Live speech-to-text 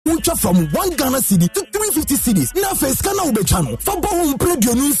voucher from 1 Ghana cedi to 350 cedis. Now for scanner ube channel. For home play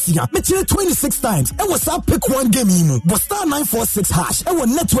Dionusia, me 26 times. And was up pick one game imu. But star 946 hash. And what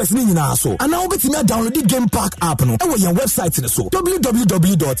networks ni na so. And now bet me download the Game Park app no. And what your website in so.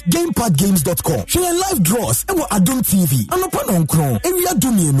 www.gameparkgames.com. Share live draws. And what Adum TV. And open on Chrome. And we are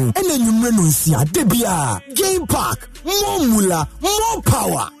doing no. And then you renuncia. Debia. Game Park. More mula. More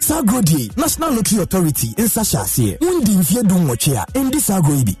power. Sagrodi. National Lottery Authority. In Sasha say. Undi if you don't watch here. In this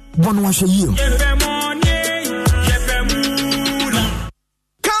Sagrodi. One wash a year.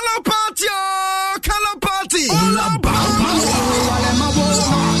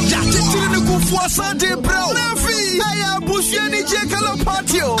 Sunday bro Nafi Aya Busheni J Color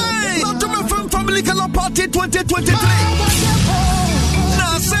Party Not to my family Color Party 2023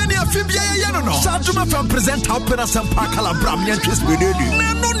 Na seni afibia ya no Saduma from present Opera Sampa Color Bramian Chris Bededi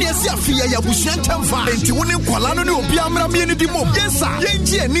No niasi afia ya Bushen Temfa Enti wuni kwalano ni obi amra mieni di mom Yes sir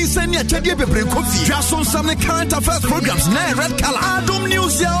Yenji ni seni achadie bebre kofi Jason Samne current affairs programs Na red color Adom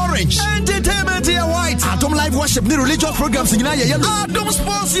News ya orange Entertainment ya white Adom live worship ni religious programs Ngina ya yellow Adom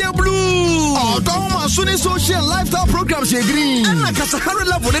sports ya blue Adom Masuni social lifestyle programs ya green Ana Kasahara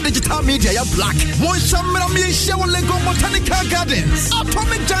level digital media ya black Moisha mra miye wa Lego Botanical Gardens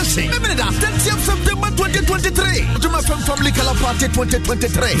Atomic Junction 30th September 2023 Adom Family Color Party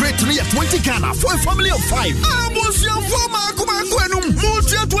 2023 Rate me at 20 Ghana for a family of 5 Abusia Foma Kumakuenum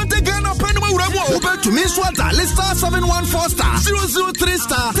Multia 20 Ghana Penuma Uramo Uber to me Swata Lista 714 star 003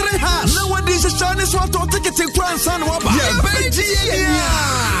 star 3 hash Nowadays is Chinese Swata ticket in France and Waba Beji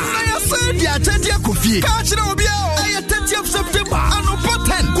I said ya Tendia Kofi Catch no Bio 30th September Ano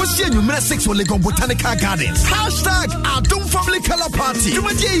Poten Question you 6 for Legon Botanical Gardens Hashtag Adum Family Color Party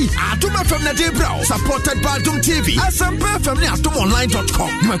Jumadi Adum FM na Debra supported by Adum TV SMP FM na adumonline.com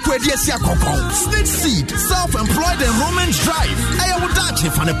Mekwedia Sia Kokon Snitch Seed Self-Employed Enrollment Drive Ayawudachi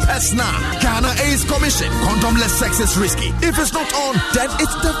for the personal Ghana AIDS Commission Condomless sex is risky. If it's not on, then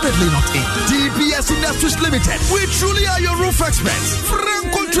it's definitely not in. DBS Industries Limited. We truly are your roof experts.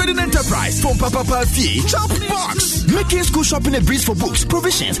 Franco Trading Enterprise. From Papa Fee. Chop Box. Making school shopping a breeze for books,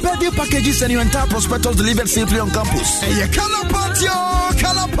 provisions, birthday packages, and your entire prospectus delivered safely on campus. Hey, color party, oh,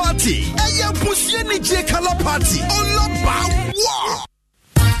 color party. Hey, Busieni J color party. Olaba War.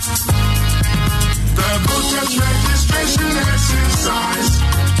 The voters registration exercise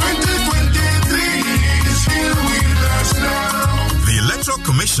 2023 is here with us now. The Electoral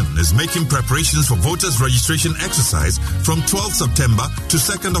Commission is making preparations for voters registration exercise from 12 September to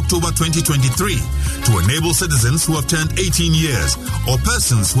 2nd October 2023 to enable citizens who have turned 18 years or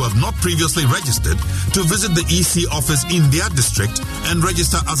persons who have not previously registered to visit the EC office in their district and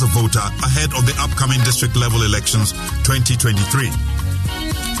register as a voter ahead of the upcoming district level elections 2023.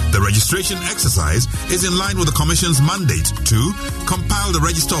 The registration exercise is in line with the Commission's mandate to compile the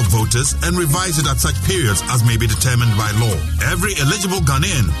register of voters and revise it at such periods as may be determined by law. Every eligible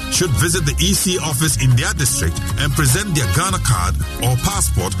Ghanaian should visit the EC office in their district and present their Ghana card or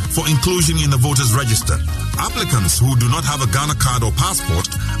passport for inclusion in the voters register. Applicants who do not have a Ghana card or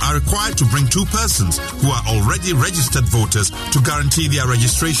passport are required to bring 2 persons who are already registered voters to guarantee their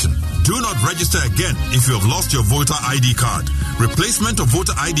registration. Do not register again if you have lost your voter ID card. Replacement of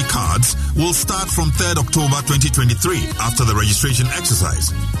voter ID cards will start from 3rd October 2023 after the registration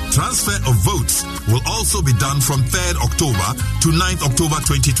exercise. Transfer of votes will also be done from 3rd October to 9th October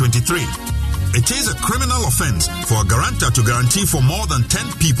 2023. It is a criminal offense for a guarantor to guarantee for more than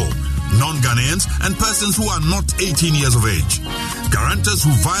 10 people, non-Ghanaians and persons who are not 18 years of age. Guarantors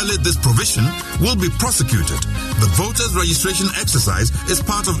who violate this provision will be prosecuted. The voters' registration exercise is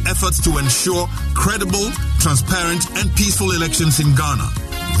part of efforts to ensure credible, transparent and peaceful elections in Ghana.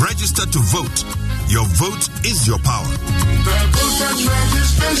 Register to vote. Your vote is your power. The voters'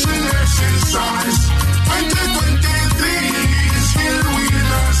 registration exercise 2023 is here with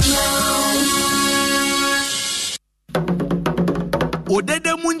us now.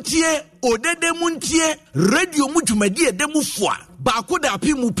 Odede muntie radio mujumadi edemu fwa baako da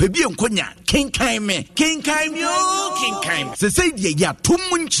api mu pebi enkonya kenkan me o kenkan se say die ya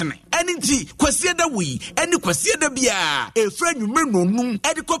tomunchene enti kwase da wi eni kwase da bia efra nwumre nonum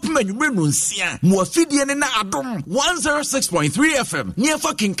edi kopema nwumre nonsia mo afidie ne na adom 106.3 FM nie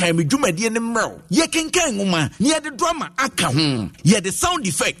fa kenkan me dwumadi ne mrew ye kenkan ngoma nie de drama aka ho ye de sound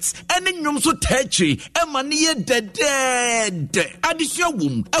effects eni nwum so tachi ema ne ye dead adisua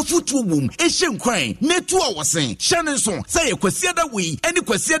wum afutu wum ehye nkwan netu a wosen hyane so say ye kwase da wi eni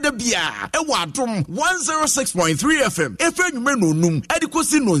kwase da bia e wa adom 106.3 FM efra nwumre nonum edi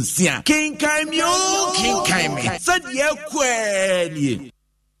kosi nonsia kenkan me o kenkan me said ye kwani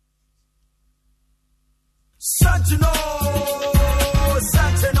Santino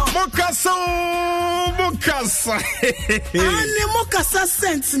so mukasa. Ane mukasa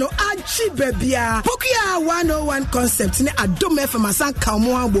sense no achi bebia. Pokia 101 concept ne adom FM asan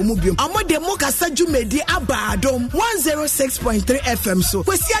kamo ambo mu biom. Amode mukasa jumedi aba adom 106.3 FM so.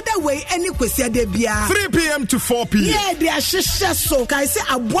 Kwesiada way any kwesiada bia. 3 p.m. to 4 p.m. Yeah, they are shisha so. Kai say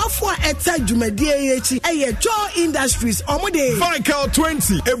aboafo eta jumedi echi. Eye Joe Industries. Amode Vical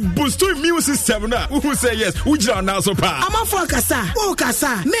 20. A boost to immune system na. Who say yes? Ujira na so pa. Amafo kasa. O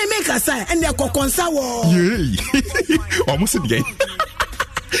kasa. Me kasa. And they kokonsa wo. Yay. Almost again.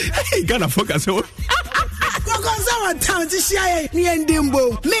 Hey, Ghana focus. Kokonsa wa town ti share ni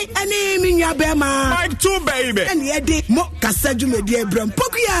endimbo. Me ene mi nya bema. Mike 2 baby. And yede mo kasa jumedi ebram.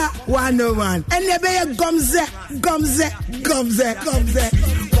 Pokuya 101. And ye be gomze.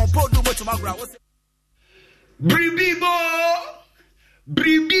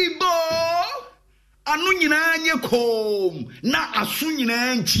 Bribibo anu nyina anye kom na asu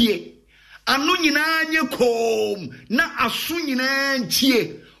nyina nchie anu nyina anye kom na asu nyina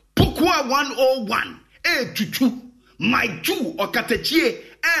nchie Pokua 101 tutu my 2 okatachie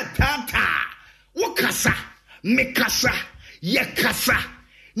tata wokasa mekasa yekasa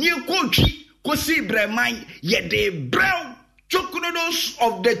ni kontwi kosi breman yede brew chokrodos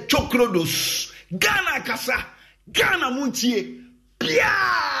of the chokrodos Ghana kasa Ghana muntie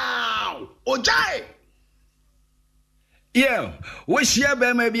Piao Ojai Yeah, wish ya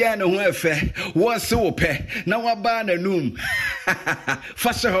be maybe I know who fe was so pe na waba na num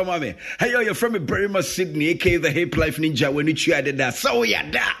Fasha ho mame hey you're from Brema Sydney aka the Hip Life Ninja when you tried that so ya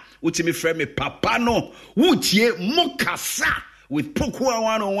da utimi frame me papa no wutie mokasa with Pokua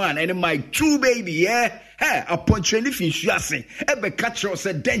 101 and my 2 baby yeah hey upon training finsuase ebe catch us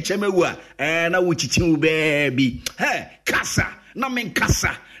a denche mewa and I wuchichi baby hey kasa na men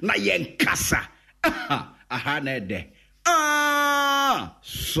kasa na yen kasa aha na de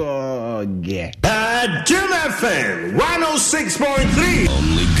so get Jim FM 106.3.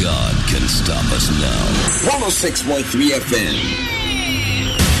 Only God can stop us now. 106.3 FM.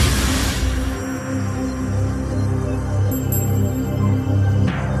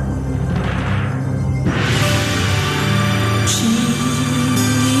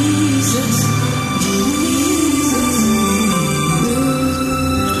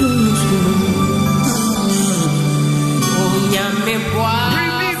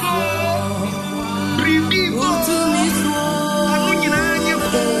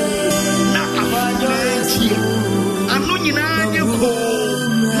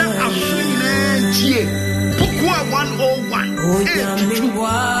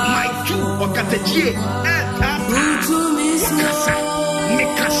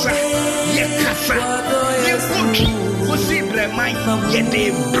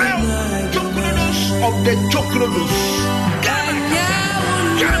 Yede brown chocolates of the chocolates. Ghana.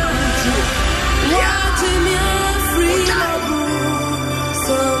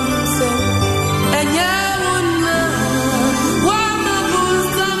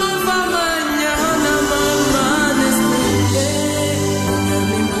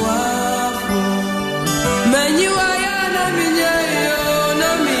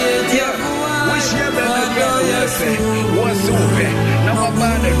 What's over? Now I'm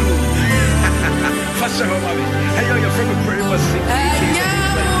bad at room. Fasha ho mami. Hey yo, you're from a very much city.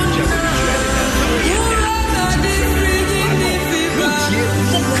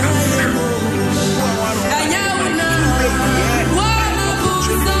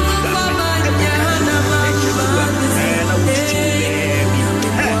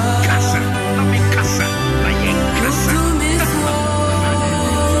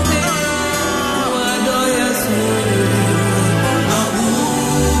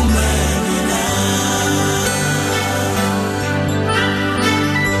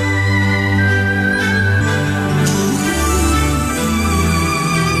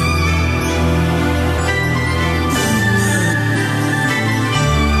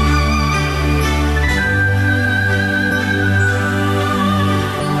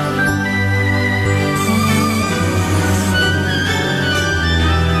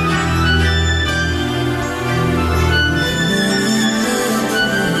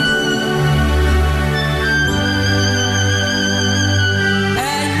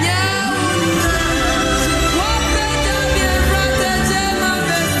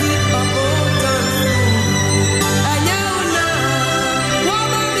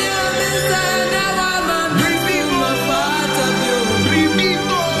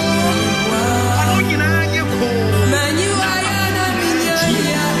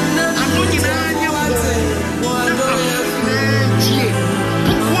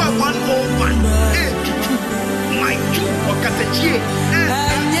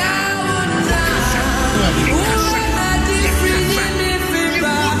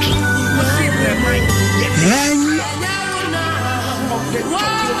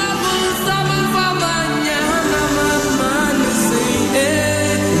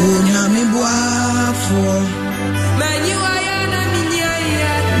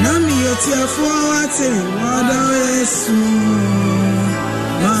 say wado Yesu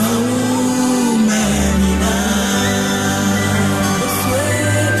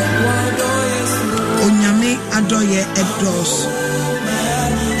Onyame adoye edos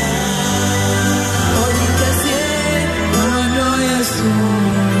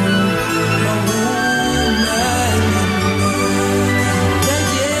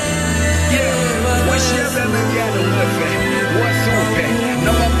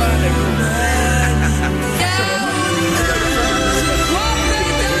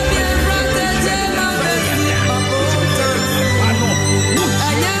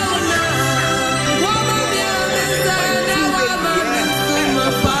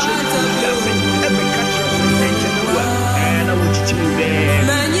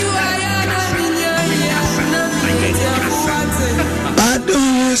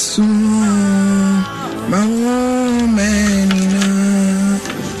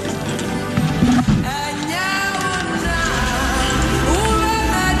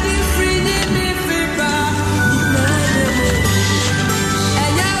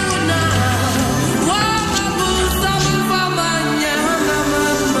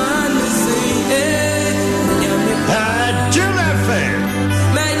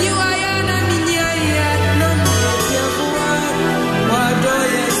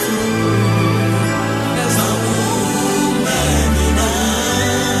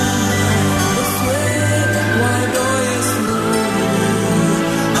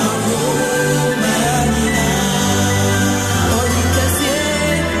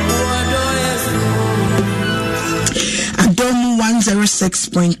Adom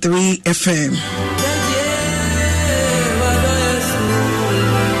 106.3 FM.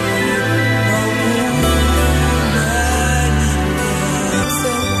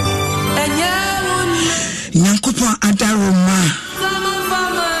 Nyankopon adaroma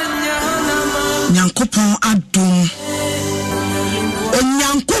Nyankopon adom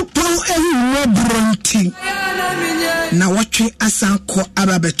Onyankopon ehuwo bronti na watwe asanko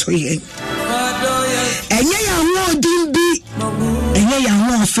ababeto yen enye ya ho din bi enye ya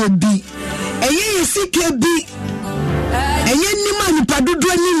ho ofe bi enye yesike bi enye nima nipa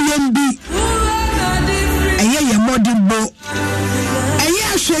dodo ni bi enye ya modibo enye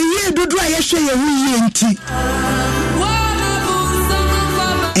ahweye dodo ayehwe ye hu yenti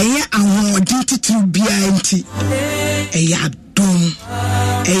enye ahodi titi bia enti enye adom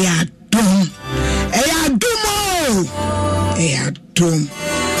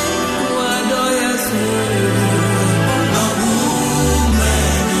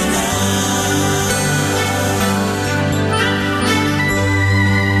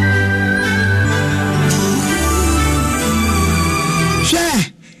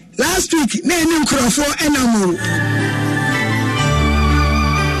last week na eni nkrofo enamo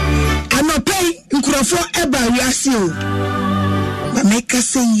anopei nkrofo eba wiase o ma meka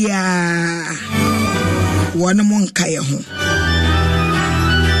se ya wona mo nkaye ho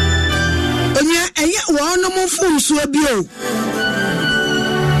onya enye wona mo funso bi o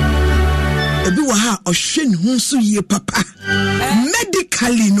obi wa ha ohwe ne ho so ye papa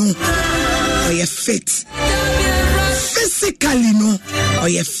medically no oye fit physically no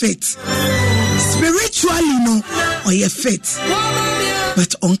oye fit spiritually no oye fit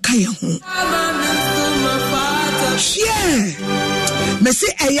but onkaye ho yeah me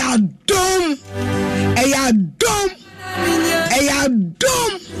say eyadom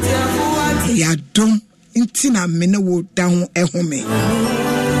intina mena wo down ehome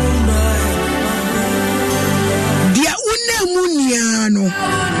dia unemunia no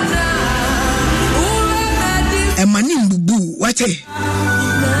emani mbubu wate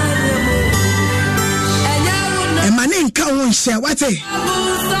emani nka won hye wate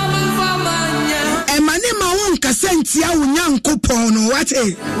emani ma won kasentia wo nyankopon no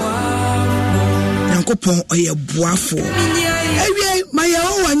wate nyankopon oye buafo ewie ma ye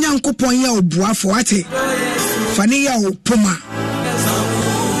wo nyankopon ye obuafo wate fane ya opoma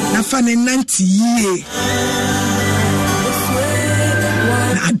na fane nanti yie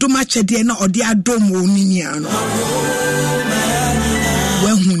na adoma chede na odi adom onini ano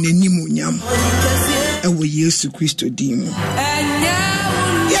wa hu nanim onyam ewo Yesu Kristo dim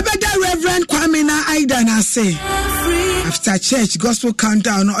yebeda Reverend Kwame na Aida na say after church gospel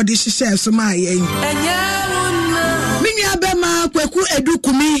countdown or this share so my yen minya bema kwaku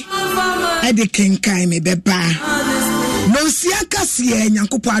edukumi ede kenkan me beba no sia kase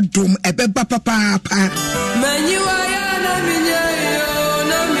nyankopɔ adom ebeba papa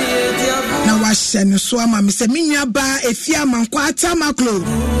na wahye no so ama me se minya ba efia manko atamaklo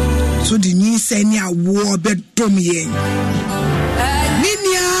so di nyi se ni awo bedom yen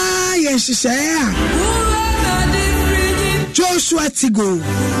minya yen shishaya Joshua Tigo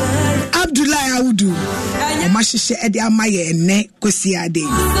Abdullah Audu Omashishe edi amaye ene kwesi ade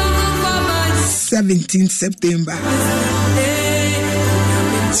 17 September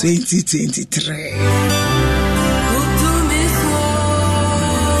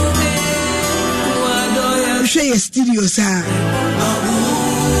 2023 Share your studio sir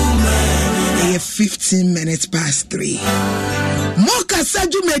 15 minutes past 3 Moka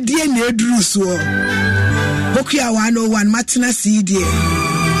Saju Medie Nedru so Bokia 101 Matina CD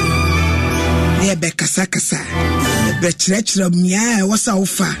Nebe kasa Nebe chirechira mia wasa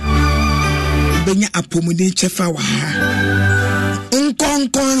ufa Benya apomudi chefa wa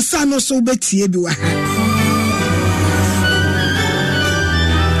Nkon sano so betie bi wa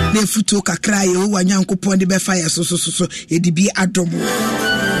Ne futo kakra ye wa nyankopon de be fire so edi bi adomo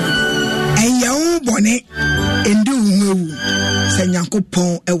Enya wo bone endu huwu se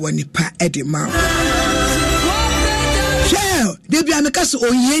nyankopon ewo nipa edema Shell de bia meka so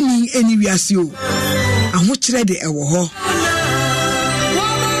oyeni eni wiase o aho kire de ewo ho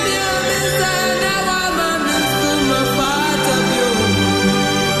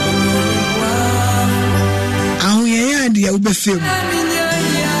aho yen ade ya ubefem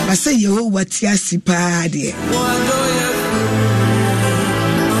basa yeho watiasi pa de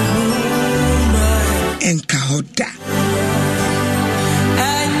Enkahoda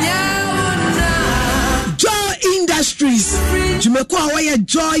Joy Industries Jumeko awaya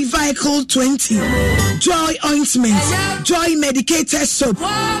Joy Vehicle 20 Joy Ointment Joy Medicated Soap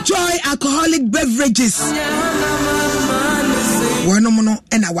Joy Alcoholic Beverages Wanomono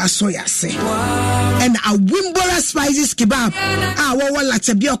and our soya say and a Wimbora Spices Kebab our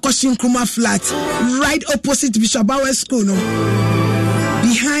Latabia Coshin Kruma Flat right opposite Bishop Bauer School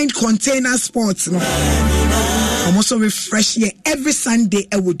behind Container Sports no I'm also refresh here every Sunday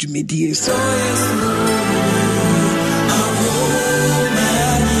I would mediate so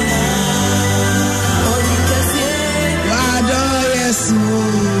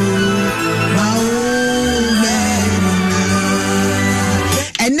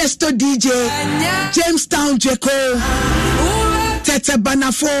Ernesto DJ Jamestown Jeko Tete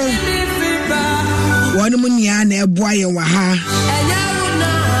Banafo One munia na eboye wa ha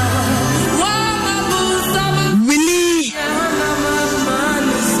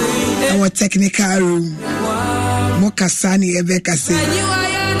our technical room Mokasani Ebekase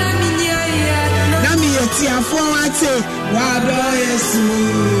Nami yeti afo ate wado yesu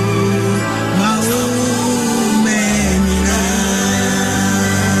maumena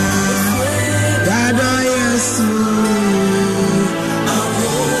wado yesu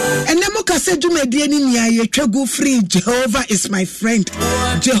ene mokase dwumedie ni nia ye twegu free Jehovah is my friend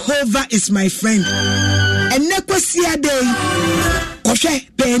Jehovah is my friend ene kwasia day Koshe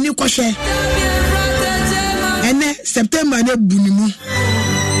peni koshe ene September ne bunimu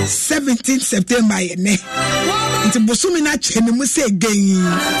 17 September ene nti bosumi na chene mu se gen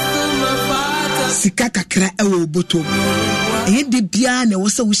sika kakra ewo botom e de bia na wo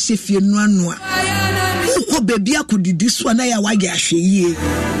se wo hyefie no ano a ko bebi akodidi so na ya wage ahweye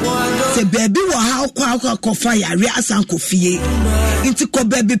se bebi wo ha kwa fire asan kofie nti ko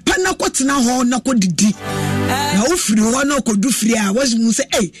bebi pana kwotena ho na kodidi na ofiri ho na kodu firi a wo mu se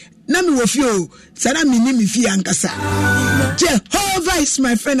na mi wo fi o sana mi ni mi fi ankasa Jehovah is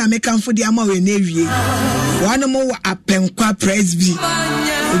my friend American for the ama we na wie one mo wa apenkwa presby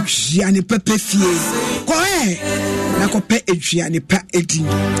edwiane pepe fie ko na ko pe edwiane pa edi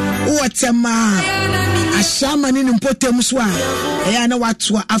wo tema ashama ni mpotem so a ya na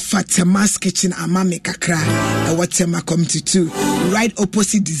watoa afatemas kitchen amame kakra e wotema community 2 right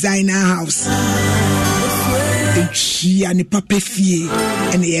opposite designer house edwiane papa fie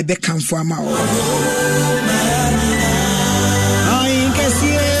ene ye be kanfo ama o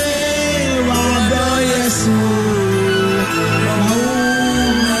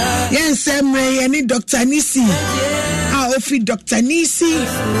Semre yani Dr. Nisi ofi Dr. Nisi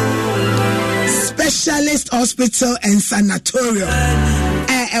Specialist Hospital and Sanatorium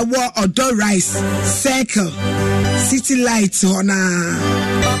Odo Rice Circle City Lights hona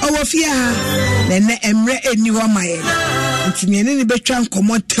owofia nene emre eni ho maye ntimiene ni betwa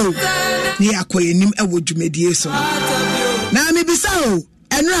nkomotew ni akoyenim ewodwumedie so na me bisa o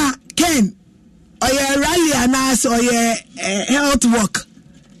enra Ken oye rally anas oye health work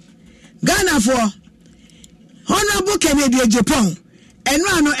Ghana for Honorable Kennedy Japan and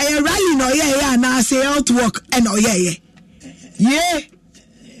run a rally no yeah na say out work and oh yeah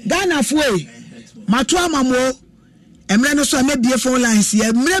Ghana for matwa mamo emre no so me phone lines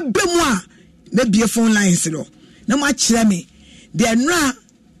here emre bemu a me phone lines no na ma kire me de nra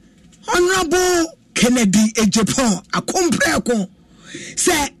Honorable Kennedy Ejapon akompreko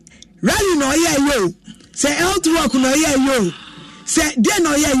say rally no ye yo say health work no ye yo say dey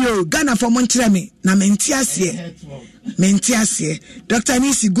no ye yo Ghana for montreme na mentiase Dr.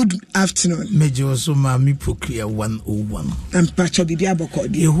 Nisi, good afternoon. Major so mami Procrea 101 and Pacho Bibi Aboko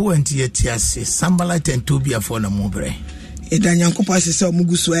de who enti etiase Sambalat and Tobia for na mobre Edanyankopo asese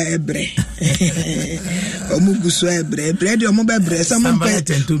omuguso ebre bread omobe bre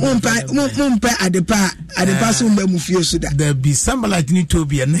mumpa adepa so mba mufio so da there be Sambalat ni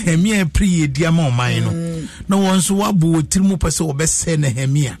Tobia na Hemia pre diama oman no no wonso wabo tirimu pese obese na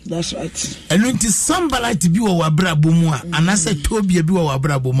Hemia. That's right. Enu nti Sambalat bi wo wabra bomu a anase Tobia bi wo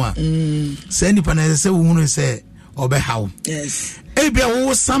wabra bomu a se nipa na se wo hunu se obe hawo. Yes. Ebia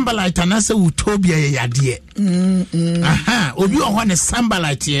wo Sambalat anase Utopia ye yade. Aha, obi o ho ne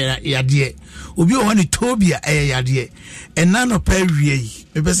Sambalat ye yade. Obi o ho ne Tobia ye yade. Ena no pa wie yi.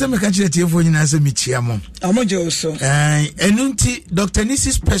 Me pese me ka kire tiefo nyina se me chia mo. Amoje oso. Enunti Dr.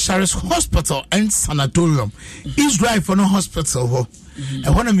 Nisi Specialist Hospital and Sanatorium. Israel for no hospital ho. E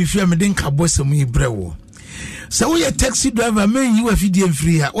ho na me fia me den kabose mu ibrewo. So we a taxi driver man you afidie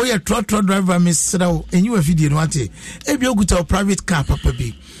free ha. We a truck driver me sraw and you afidie no ate. E bi oguta private car papa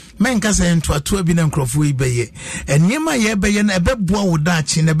bi. Men ka say nto ato bi na nkrofo ibeye. Enyema ye beye na ebeboa wo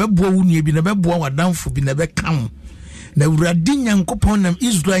daachi na ebeboa wo nua bi na ebeboa wadanfo bi na ebekam. Na uradi nyankopon nam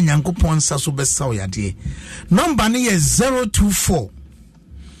Israel nyankopon saso besaw yade. Number ne ye 024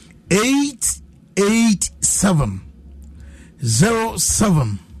 887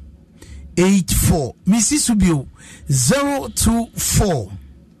 07 84 Mrs. Subio 024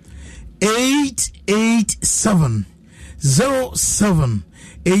 887 07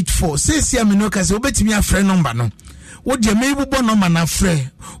 84 says ya minoka se obetimi afre number no wo de mebubo number na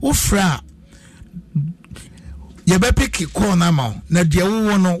afre wo fra ye be pick call na ma na de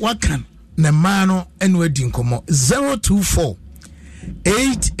wo no wakan na ma no enu adi nkomo 024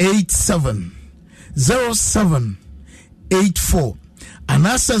 887 07 84 and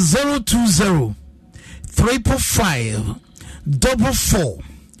that's a 020 345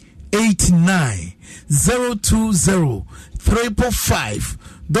 4489 020 345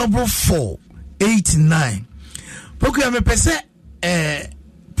 4489. Porque me pese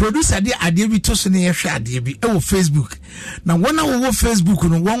producer de ade bi to so ne ye hwe ade bi e wo Facebook na wona wo Facebook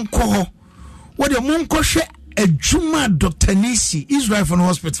no won ko wo de mon ko hwe adwuma Dr. Nisi Israel for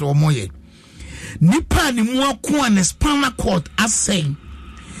hospital o moye nipa ni mu ako an spinal cord asɛn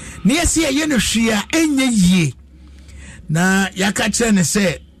ne yesi ye no hwia enye yie na yaka kire ne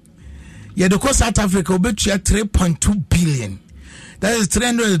sɛ ye de ko South Africa obetua 3.2 billion, that is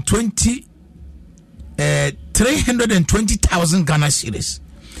 320,000 Ghana cedis.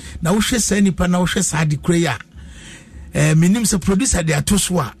 Na wo hwɛ sɛ nipa na wo hwɛ sa de kura ya minim se producer de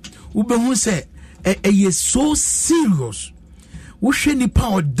atoso a wo behu sɛ ye so serious. Wo hwɛ nipa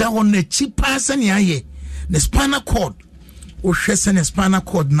o da on na chi pass ne aye na spinal cord wo hwɛ sɛ na spinal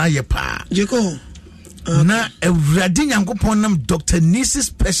cord na ye pa jeko na Awurade Nyankopɔn nam Dr. Nisi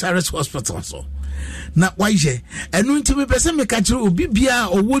Specialist Hospital so na waje enu nti me pese me ka kire obi bia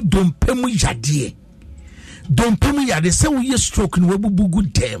owo dompemu yade sɛ wo ye stroke no wabubugu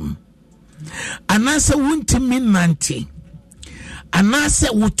dem anase wontimi nante anase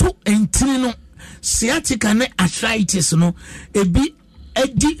woto entini no sciatica ne arthritis no ebi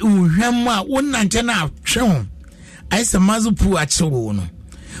edi uhwam a wonante na atwe aisa mazupu achewo no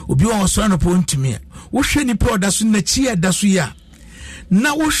obi wa osoro no pontimi wo hwe ni po da so na chi da so ya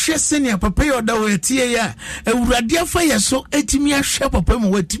na wo hwe senia papa ye oda wo etie ya Awurade afa ye so etimi ahwe papa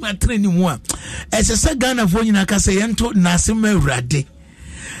mu watimi atreni mu a esese Ghana fo nyina ka se yento na asem Awurade.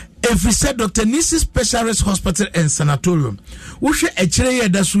 If we said Dr. Nisi Specialist Hospital and Sanatorium, wo hwe ekire ye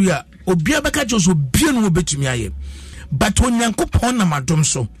da so ya obi abeka jo bie no obetumi aye but onyankopon na madom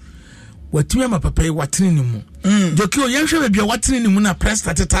so watumi ama papa ye watene ni mu jokio yenhwe bia watene ni mu na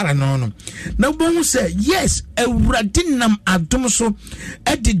presta tetare no na bohu say yes Awurade nam adom so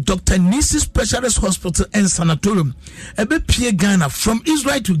at the Dr. Nisi Specialist Hospital and Sanatorium ebe pie Ghana from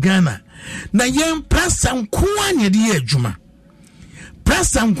Israel to Ghana na yen presta nko anye de adwuma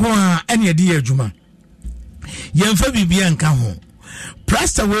presta nko anye de adwuma yen fa bibia nka ho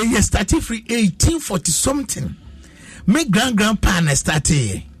presta we ye started free 1840 something me grandpa na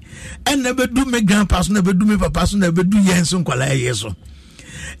started and never do me grandpa so never do me papa so never do yenso nkwala yeso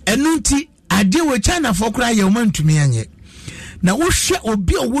enunti ade we China for kra ye omantumi anye na wo hwe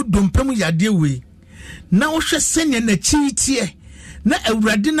obi owo dompam yade we na wo hwe sene na chiitie na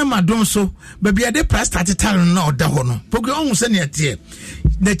Awurade na madon so baby ade prasta tetare na oda ho no pogo ohun sene tie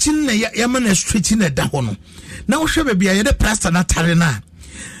na chin na ya ma na stretch na da ho no na wo hwe baby ade prasta na tare na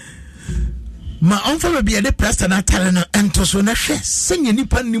ma onfa be de plaster na tale no ento so na hwe senye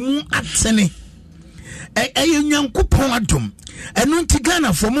nipa nimu atene eye nyankopon adom eno nti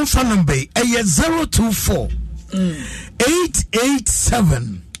Ghana for mo fa number eye 024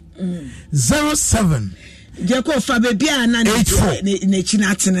 887 07 Jeko fa be bia na ne china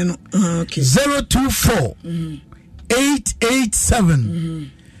atene no okay 024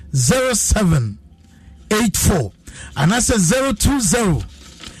 887 0784 and I say 020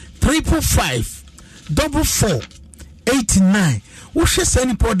 555 4489. Wo hwe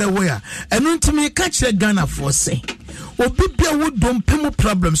sani powder where eno ntimi catch Ghana for say obi bia wo dom pemu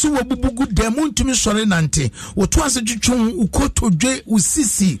problem so wo bubugu dem ntimi sore nante wo to ase twetwe ukoto dwe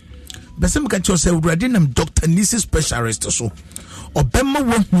usisi besem catch you say urade nam Dr. Nisi specialist so obemma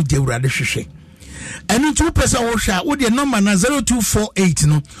wo hu de urade hwehwe eno tu person wo hwa wo de number na 0248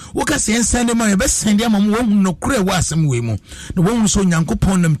 no wo ka se send ma be send am wo hu no kure wo asem we mu no wo hu so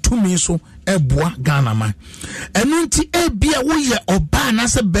nyankopon nam tumi so eboa Ghana man eno nti bia wo ye oba na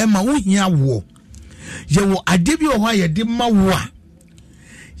se be ma wo hia wo ye wo ade bi wo ye de ma wo a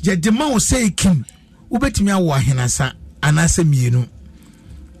ye de ma wo say kim wo betimi awo ahenasa anase mienu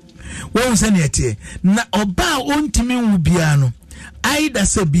wo se ne tie na oba ontimi wu bia no aida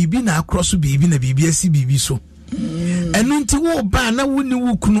se bibi na akroso bibi na bibi asi bibi so eno nti wo ba na woni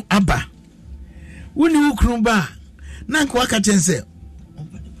wukunu aba woni wukunu ba na nka waka chense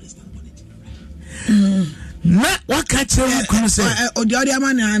na waka chense wukunu se odi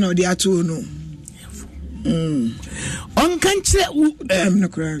amana na odi ato no on kanchire no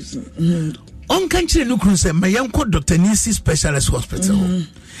cross on kanchire no kunu se mayenko Dr. Nisi Specialist Hospital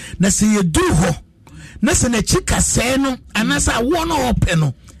na se yedu ho na se na chika se no anasa wono ope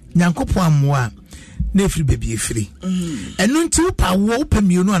no nyankopon amoa na efiri bebi efiri eno nti upa wo upa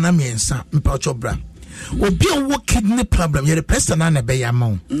mienu ana miensa mpa ochobra obi wo kidney problem ye the pressure na be ya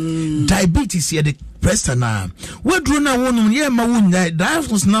ma diabetes ye the pressure na wedru na wonu ye ma wunya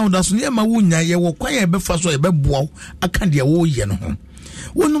diabetes now that's ye ma wunya ye wo kwa ye be fa so ye be boa aka de wo ye no ho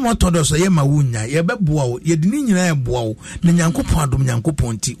wonu motodo so ye ma wunya ye be boa ye de ni nyina ye boa na nyankopon adom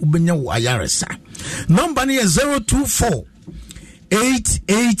nyankopon ti ubenya wo ayaresa number ni 024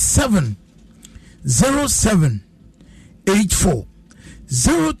 887 0784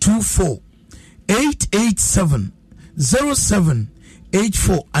 024 887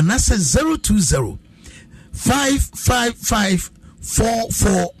 0784 and I say 020 555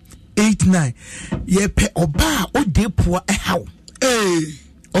 4489 ye pe oba odepua ehaw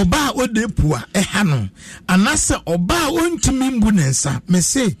oba odepua ehano and I say oba ontimi mbu nensa me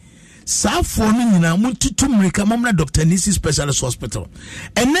say safo no nyina muntutu mrika mamna Dr. Nisi Specialist Hospital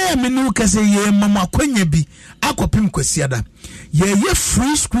ene me no kase ye mama kwanya bi akopim kwasiada ye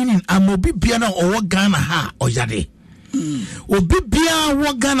free screening amobi bia na owo Ghana ha oyade obi bia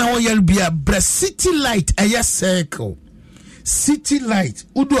wo Ghana oyare bia bra City Light aya circle City Light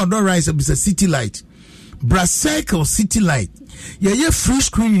udu odo rise bisa City Light bra circle City Light ye free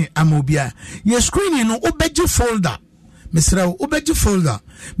screening amobia ye screening no obeji folder Mr. Obeji folder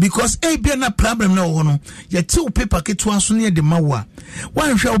because bia na problem na wo no ye ti o paper ketwa so ne de mawa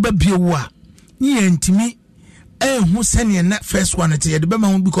wan hwe obabie wo a ye ntimi hu sene na first one te ye de be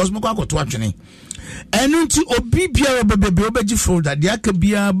ma because mako akoto atwene enu nti obi bia obebe obeji folder de aka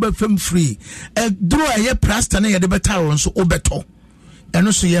bia ba fam free draw ye plaster na ye de betawo so obeto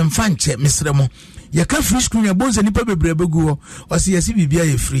enu so ye mfa nche Mr. mo ye ka free screen ya bonze nipa bebre begu o se yesi bibia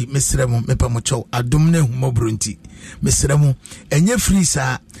ye free Mr. mo mepa mo chow adom na humobro nti Mr. mo enye free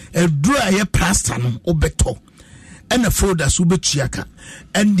sa draw ye plaster no obeto ena folders ubetuaka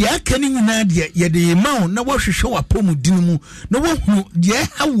and the akani nyina de ye de mawo na wohwehwe wapomu dinimu na wohu de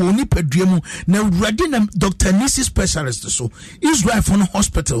hawo ni padua mu na awurade na Dr. Nisi Specialist so Israel for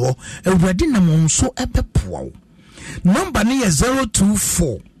hospital ho awurade na mo so ebepoa number ni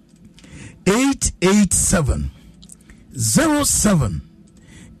 024 887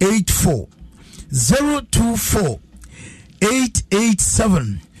 0784 024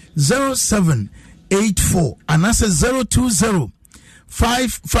 887 0784 and I say 020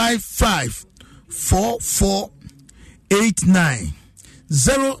 555 4489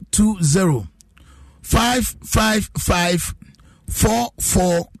 020 555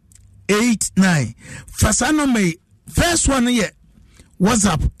 4489 fasano me first one here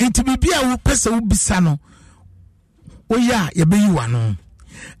WhatsApp into bibia wo pese wo bisa no wo ya ye be yiwa no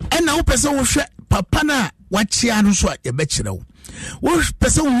e na wo pese wo hwe papa na wachia no so ye be kire wo wo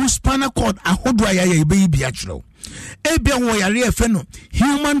person who spinal cord ahodo ayaya be bi achro ebia wo yare efe no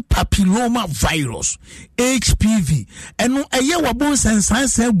human papilloma virus HPV eno eye wabon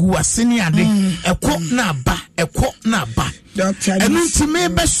sansan gu asene ade ekọ na ba doctor eno ntime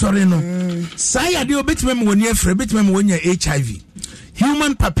be sore no sai ade obetime me woni afre betime me wonya HIV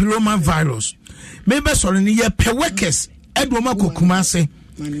human papilloma virus me be sore ni ye pe workers edoma kokumase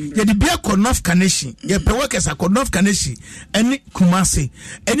ye de bia konof kaneshi ye pe workers akonof kaneshi eni kumase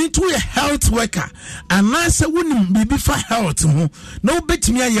eni to a health worker anase wonim bibi fa health ho na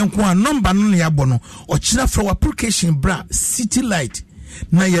obetimi ayenko a number no ya bono o kira from application bra city light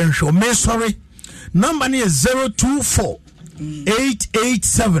na yenhwe me sorry number ni 024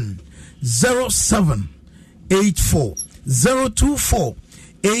 887 0784 024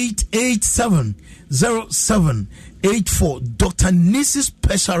 887 0784 Dr. Nisi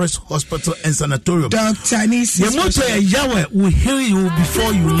Specialist Hospital and Sanatorium. Dr. Nisi. Your motto Yahweh will heal you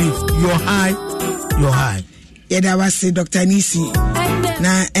before you leave. You're high. Yeah, that was Dr. Nisi.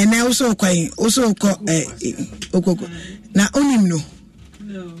 Na and also quite also na onimno.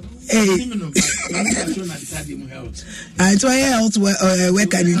 No. Hey. So I health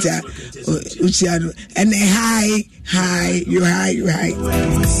work and you high.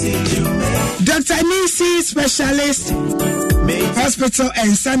 Dr. Nisi Specialist Hospital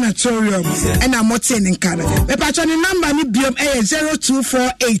and Sanatorium and I'm not saying in Canada. The patron number ni biom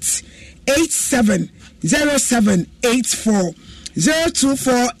 0248 870784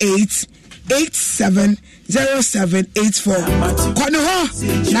 0248 870784. Kono ho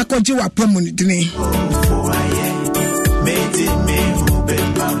na koji wa pomuni dine.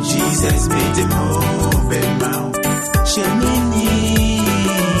 Jesus made him open mouth. Shemini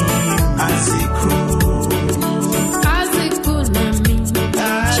Azikru nami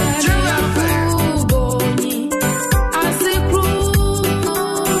Boni Azikru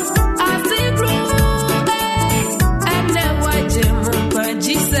and then what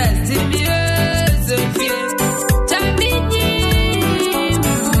Jesus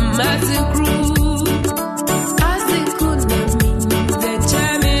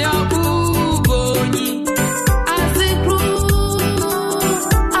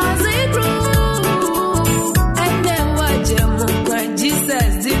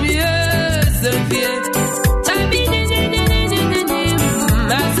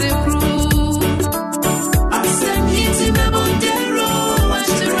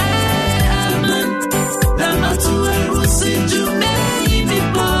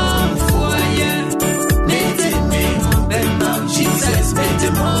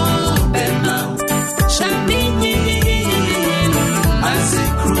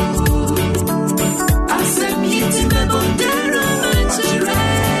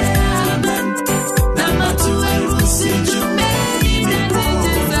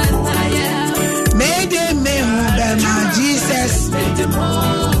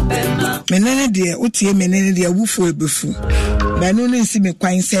menene de utie menene de awufo ebefu ba no nsi me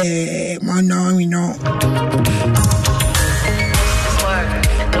kwan se mo no we know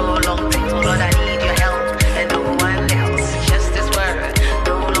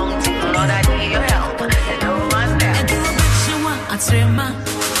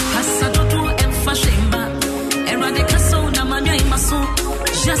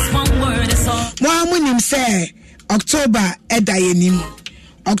just one word is all mo amunim say October edayenim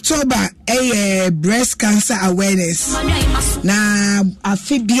October breast cancer awareness na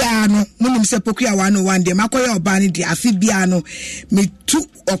afibia no munim se pokuya 101 de makoya oba ne de afibia no me 2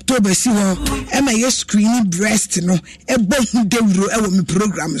 October si ho e ma ye screening breast no e bo dewuro e wo me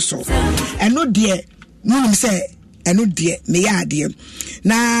program so eno de munim se eno de me ya de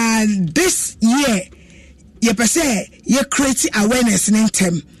na this year ye pese ye create awareness in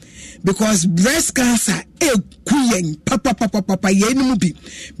term because breast cancer kuyen papa yenu bi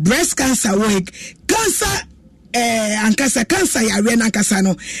breast cancer work cancer ankasa cancer ya re na ankasa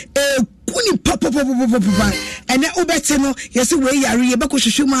no kuni papa ene obete no yesi we yare ye bako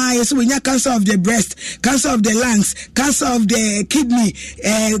hwehwema yesi we nya cancer of the breast, cancer of the lungs, cancer of the kidney,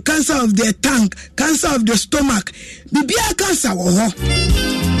 cancer of the tongue, cancer of the stomach bibia cancer wo ho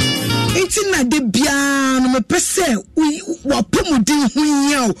na de bia no me pese wa pomudin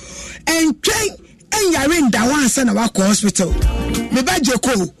hunya entwen yare nda wansa na wa hospital me ba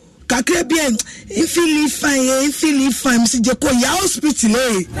jeko kakre bien infili fine si jeko ya hospital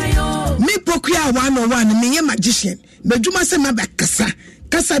me pokuya 101 me ye magician me djuma se ma ba kasa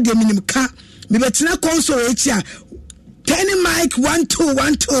de minim ka me betina console echi a Kenny Mike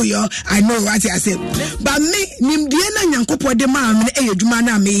 1212 yo. I know what I say. But me nimdiena nyankopo de ma me edwuma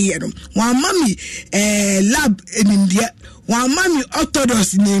na me ye no. Wa mami lab nimdia. Wa mami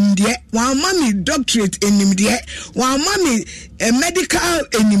orthodox nimdia. Wa mami doctorate nimdia. Wa mami medical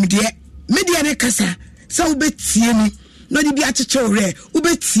nimdia. Media ne kasa. So betie mi. No di bi acheche ore.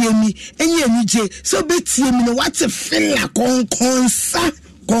 Ubetie mi enye anije. So betie mi no what feel like konkonsa.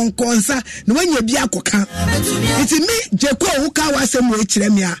 Konkonsa no when you be akoka it's me jeko wuka wasem we kire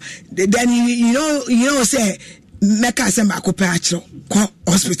me a then you know say meka asem akopa akiro ko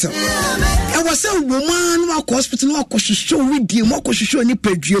hospital e was say woman no ko hospital no ko hwehwe widie mo ko hwehwe ni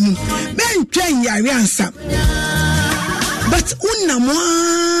padua mu men twen yare ansa but unamo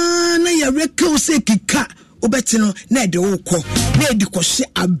na yare ko se kika obetino na de wokọ na de kọhye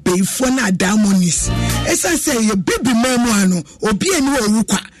abeifo na adamonis esa say ye baby memu ano obi eni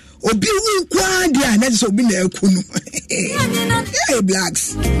owukwa obi wunkwa dia na so obi na ekunu hey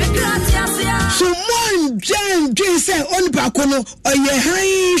blacks so mon jen say on bakono oye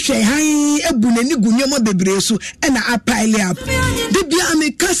han hwe han ebunani gunyoma bebre so na apile up de bia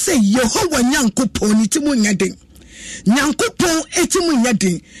me ka say Yehowa Nyankopon ni timu nyaden Nyankopon etimu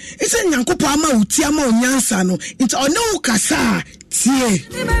nyadin ese Nyankopon ama uti ama onyansa no nti ono kasa tie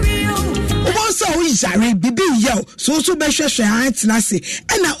obo so o yare bibi yaw so be hwehwe antena se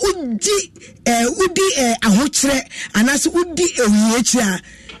na udi ahokere anase udi ewiye a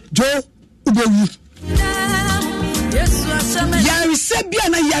jo ubewu yare sebia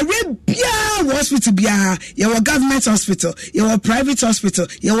na yare bia hospital bia your government hospital your private hospital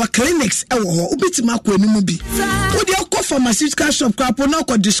your clinics ewo obitima kwa enimu bi wo de ko pharmaceutical shop krapo na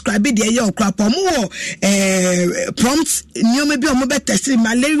ko describe de ye krapo mo prompt nyoma bi o mo be test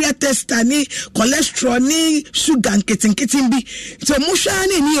malaria test ani cholesterol ni sugar nketin bi so mo hwa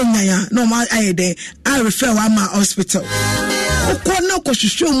na ni enyan no ma ayede I refer wa ma hospital ko na ko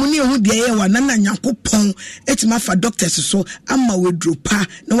hwehwe mu ni ehu de ye wa na Nyankopon etima fa doctors so ama wedropa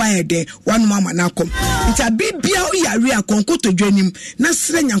na wayede one mama na kom nta bibia o yare akonkoto dwanim na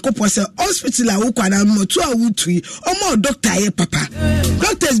sere Nyankopon se hospital a wo kwa na mo to a wutui omo doctor ye papa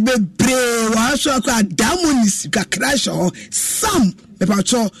doctors be brave wa so akwa damonis ka crash o some me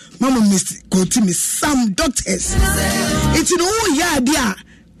pacho mama miss continue some doctors it's no ya dia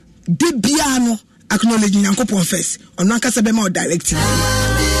de bia no acknowledge Nyankopon first ono akasa be ma directive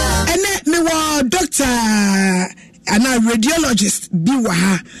ene me wo doctor and a radiologist bi wa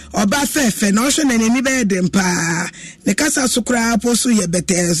ha oba fefe na ohwe na nani be dem pa ne kasa sukura poso ye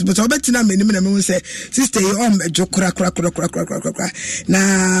betes but obetina menim na me say sister you on mejo kura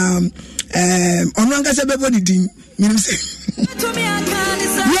na ono ngasa be body din menim say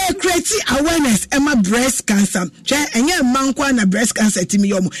we create awareness ema breast cancer che enye mankwa na breast cancer timi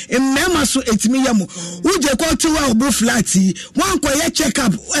yomo emmema so etimi yomo uje ko tuwa obu flat wan ko ye check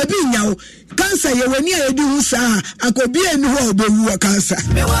up ebi nyawo cancer ye wani edi hu sa akobi eni ho obewu cancer.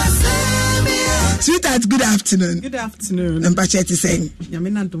 Sweetheart, good afternoon. Good afternoon. Mpacheti saying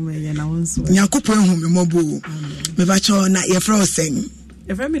Yamina dume ye na wonso. Nyankopon hu me mobo. Me bacho na ye fro saying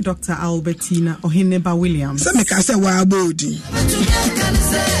a very Dr. Albertina Ohineba Williams. So me ka say wa abodi.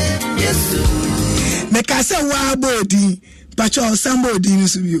 Me ka say wa abodi. Bacho somebody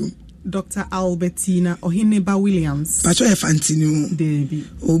nso bi. Dr. Albertina Ohineba Williams. Bacho e fantini Debi.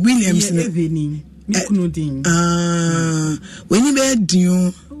 O Williams ne evening. Me kunudin. When you be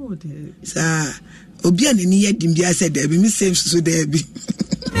din. Oh de. Sa obi anani yadim dia say debi me save so debi.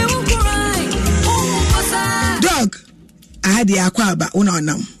 Dog. I had the Akwaaba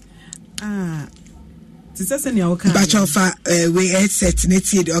unanam. Tisase ni awka. Bacho fa we headset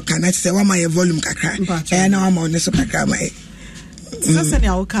neti de okana say wa my volume kakra. Na wa ma on so kakra mai. Tisase ni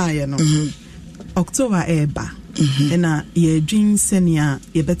awka ye no. October eba. Na ye dream senia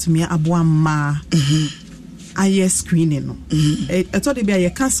ye betumi aboa ma. Aye screening no. I thought it be a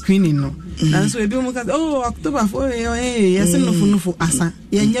can screening no. And so ebi mo ka October 4 yes no fu asa.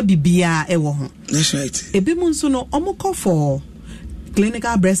 Ye nya bibia e wo ho. That's right. Ebi mo nso no omo call for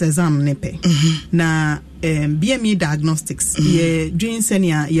clinical breast exam nepe. Na BME diagnostics ye doing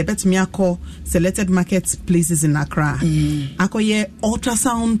senior ye betumi akọ selected market places in Accra. Akoye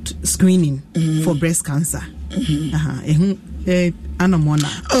ultrasound screening for breast cancer. Anamona.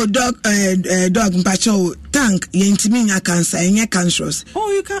 Oh, dog, mpacho tank yentimi nya cancer, enye cancerous.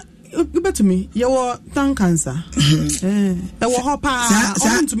 Oh, you can. You bet to me. You tank cancer. You hopa.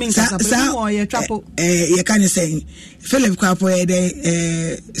 On to me cancer. Or you trapo. You can say Philip Kwapo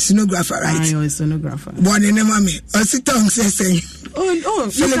the sonographer, right? I am a sonographer. Born in the mommy. Or sit down saying. Oh,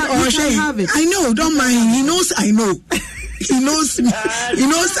 Philip you have it. I know. Don't mind. He knows. I know. He knows me. He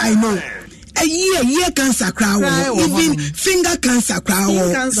knows. I know. a year cancer crowd, even finger cancer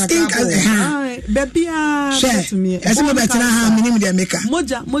crowd, skin cancer. Baby, to me. As a better how many they make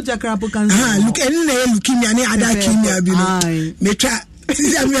Moja crab cancer. Look, any leukemia, any other leukemia, me try.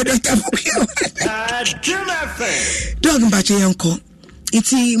 Dog Bache Uncle.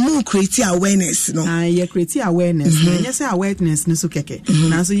 It's more create awareness, no? You create awareness. Yes, awareness, no so keke.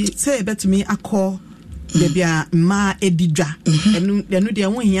 Now, so you say better me a call. Baby, ma edidra. And then they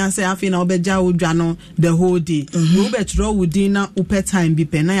won't hear say, I feel I'll be jano the whole day. You bet roll with dinner, upe time be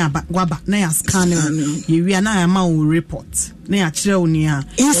penaya, but waba, naya scanning. You are now a man will report. Naya chronia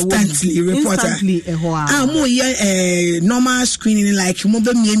instantly reporter. Instantly, normal screening like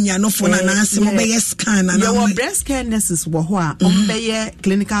mobile me no phone and answer mobile scan and your breast care nurses were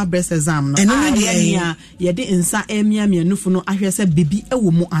clinical breast exam. And only ye did inside emia me no phone. I hear say baby a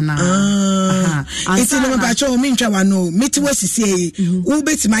woman ana. It's in my patrol, Mintra, no, meet what you say, who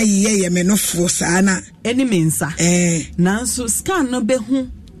bet my ye, men of Fosana. Any means, now so scan no be who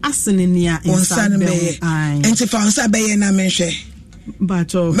asininia on Sunday, and to found Sabay and I mention.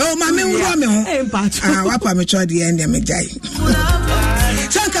 But no, mammy, what I'm trying the end of me die.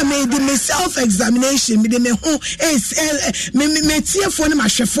 Sanka made the self-examination, me home is me tear for my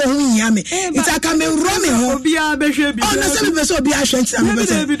chef for whom yammy. It's a come Romeo, be a bishop. Oh, no, some of us will be a shanty.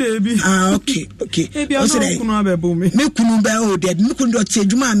 Okay. Mekunumba, dead, Mukundo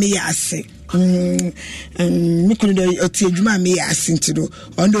Tejuma may I say. Mukundo Tejuma may I sing to do,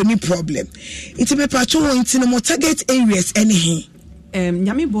 under any problem. It's a patrol into the more target areas, anything.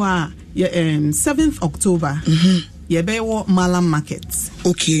 Yamiboa, 7th October. Yebewo Malam Market.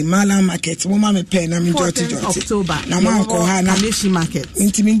 Okay, Malam Market. Woman me pen. I'm in 14th October. Na manko ha na Kaleshi Market.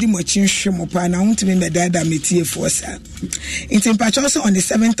 Intimindi mo chinshimo pa na untimi me dada metie forsa. Intim also on the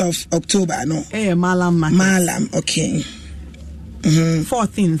 7th of October no. Malam Market. Malam, okay.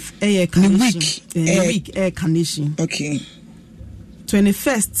 14th Kaleshi. Week Kaleshi. Okay.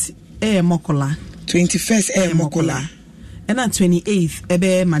 21st Mokola. 21st Mokola. And then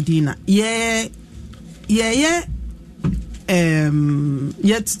 28th Madina. Yeah.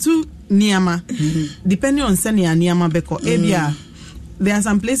 Yet to Niama, depending on Senia Niama Beko, Ebia, there are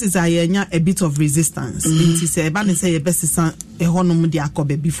some places I hear a bit of resistance. It is a band say a best son a honum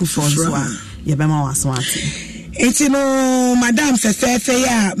diacobe before Yabema was wanting. It's no, Madame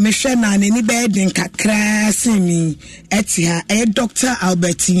Sefeya, Meshana, and any bed in Kakra, Simi, Etia, a Dr.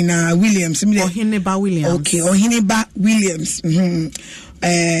 Albertina Williams, or Hineba Williams. Okay, or Hineba Williams.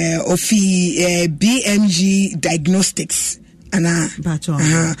 Of BMG Diagnostics.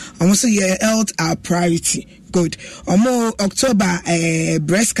 Also your health our priority. Good. October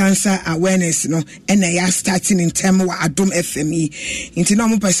breast cancer awareness no and I are starting in term wa Adom FME. Into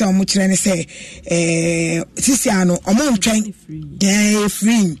no person omo kire say sisiano omo ntwen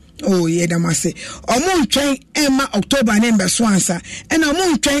free. Oh yeah, that must say. Omo ntwen Emma October number so answer. And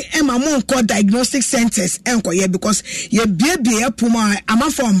omo ntwen Emma mon call diagnostic centers enko yeah because ye bie puma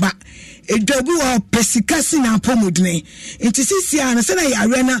ama form ba edobu o pesikasi na pomodne enti sisia na se na ya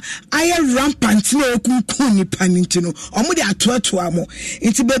rena aye rampant na okunkun ni panintino omo de atoato amo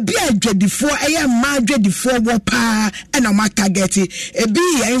enti be bia adwadifo aye ma adwadifo wo pa na ma target ebi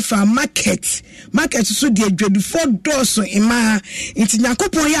ya infa market so de adwadifo doso ima enti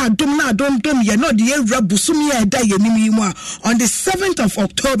nyakopon ya adom na adom ye no de ewra busum ya da ye nimi mu on the 7th of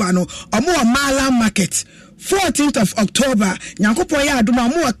October no omo Mala market 14th of October, Nyankopo ya aduma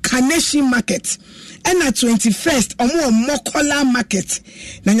omo Kaneshi market. And at 21st, omo Mokola market.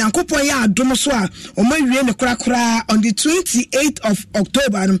 Na Nyankopo ya aduma so a omo wie ne kura on the 28th of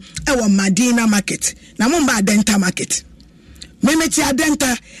October ewo Madina market. Na mo ba Adenta market. Memeti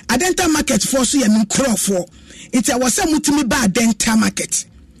Adenta market for so ye min crofo. It's a wasa mutimi ba Adenta market.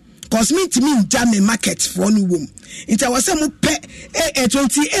 Cause me to me jam market for no wom. It's a wasa mu pe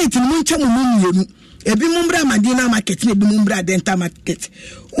 28 mu nche mu ebi mumbra Madina market ne ebi mumbra Denta market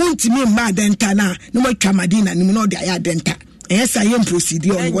untimi ma Denta na no mo twa Madina ni no de aya Denta yes I am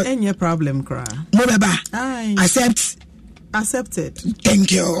procedure on what any problem cry mo beba accepted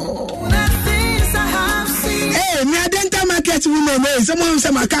thank you hey me Denta market women someone say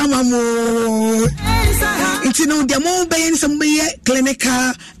makama mo it's no the mo be some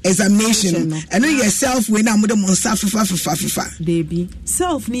clinical examination and yourself when I'm with them on fa baby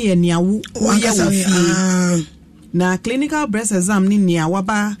self ni eniawo na clinical breast exam ni nia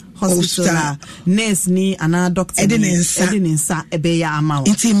waba hospital nurse ni ana doctor edinensa ebeya amawo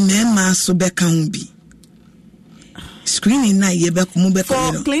enti mema so beka hu bi screening na ye be ko be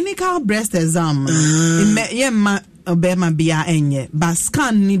for clinical breast exam yemma obema bia enye but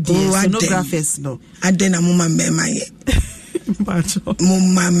scan ni the sonographers no adena mama mema ye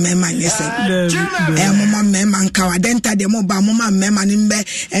Mama mema nyese. Mama mema nkawa denta de mo ba mama mema nimbe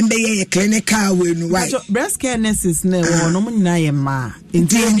embe ye clinical we no why. Breast care nurses na no mo nyina ye ma.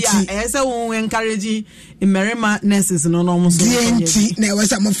 Nti e say won encourage Merima nurses no mo so. Nti na we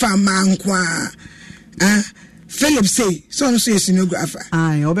say mo fa ma nkwa. Philip say so no so sonographer.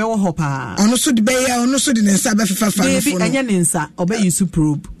 Obe wo hopa. Ono so de be ya ono so de nsa be fefa fa no. Baby anya nsa obe use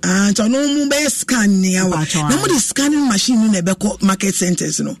probe. So no mo be scan ne awa. Na mo the scanning machine na be ko market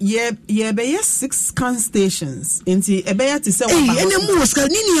centers no. Yeah be 6 scan stations. Nti e be ya to say wa. Ene mo scan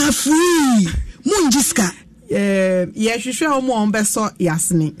ni free. Mo njiska. Hwehwe omo on be so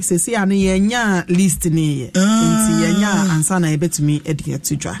yasne. Sesi anu ye nya list ni. Nti ye nya ansa na e betumi e de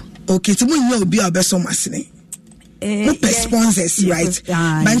to dwa. Okay, to mo nya obi a be so masne. Sponsors, right?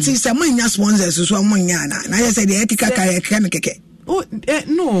 But since some money sponsors, so one yana. And I said, the keke. Oh,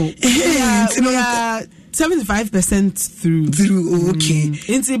 no. We are 75% through. Okay.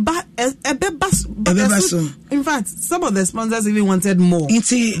 In fact, some of the sponsors even wanted more.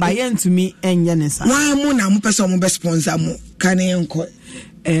 By end to me, and Yanisa. Why Mona Mupeso sponsor mo? Can I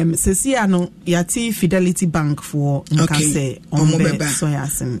Ceciano Yati Fidelity Bank for Nkase on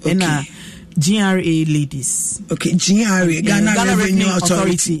Soyasin. And GRA ladies. Okay, GRA, Ghana Revenue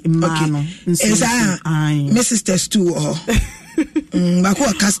Authority. Okay. Is Mrs. Test 2 or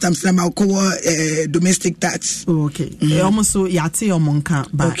Mako customs na mako domestic tax. Okay. Almost so yate omonka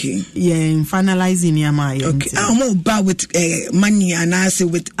but okay. Yeah, finalizing yama. Okay. Amo ba with money and I say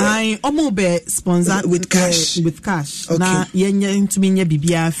with omo be sponsor with cash. With cash. Okay. Na yenye to me nye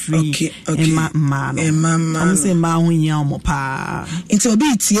bibia free. Okay. Ma no. Omo say ma ho nya omo pa. Nti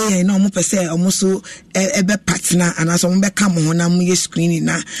obi tie na omo pese omo so ebe partner and as omo be come ho na mo ye screening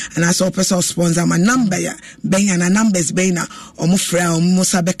na and as omo pese sponsor my number ya ben na numbers ben na omo fra omo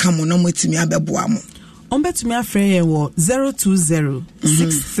sabe kamo na mo timi abeboa mo ombetumi afra ye wo 020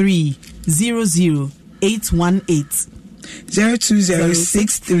 63 00 818 020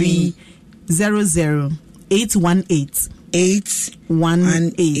 63 00 818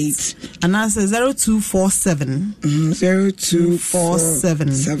 818 and answer 0247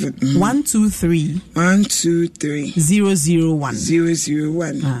 0247 123 001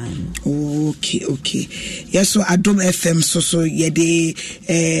 okay yes so Adom FM so yede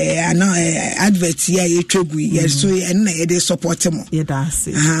advert ya yetwegu yes so na yede support mo yes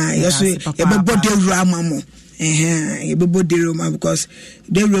so yebebo de rama mo yebebo de rama because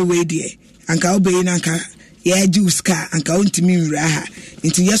the way there anka obey na anka yeah, juice car and county me raha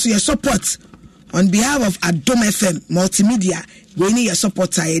into yes, your support on behalf of Adom FM multimedia. We need your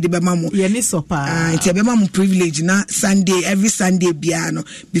support. I the mamu. Yes, support. It's a mamu privilege. Na Sunday every Sunday piano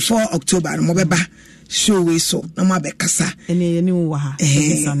before October. No mobeba show we so no mabe kasa.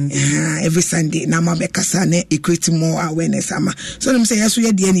 Every Sunday na mabe kasa ne equate more awareness ama. So them say yes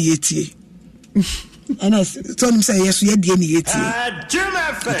we the any yeti. And I told him say yes we had the any okay.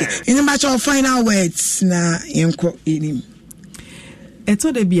 In the matter of final words na yenko inim.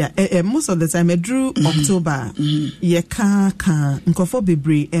 Eto de bia most of the time I drew October ye ka nkofo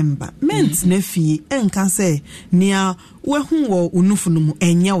bebre emba ment na fi enka say nia wehu wo unufunu mu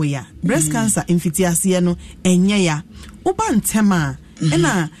enye we ya breast cancer infitiase no enye ya uba ntema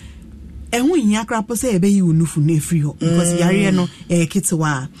ena ehu nya krapo say ebe yi unufu na efri ho because yare no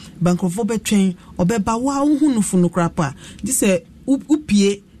kitwa bankrofo betwen obeba wa unufu no krapo di say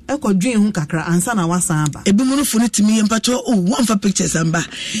upie ekodwen hu kakra ansa na wasan ba ebi mu no fu no timi empacho one for pictures amba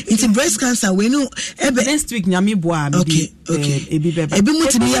into breast cancer we no ebe next week nyame boa okay ebi beba ebi mu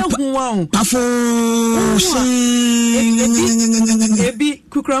timi pafo ebi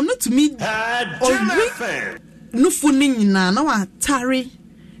kukram no timi no fu ni nyina na wa tare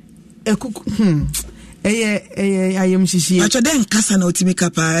I am shishi. But then kasa na otimi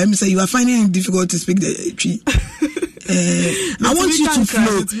kapa. I say you are finding it difficult to speak the tree. I want you to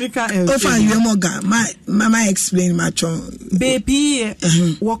flow. Oh, fine, you are more guy. My explain my chon. Baby,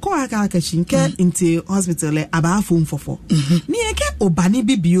 wako akakashinke into hospital aba phone for. Ni eke obani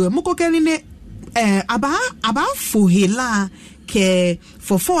bibiyo. Moko kenine aba fohela. Ke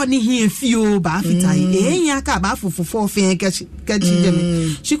for 4 ni here fio ba fitai enya ka ba for 4 fe kachi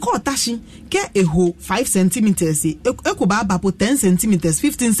dem she call tashi ke eho 5 centimeters eko ba po 10 centimeters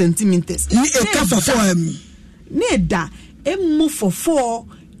 15 centimeters ni e ka for 4 ne da emu for 4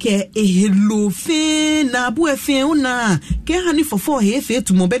 ke ehelo fe na bu efe una ke hani for 4 he fe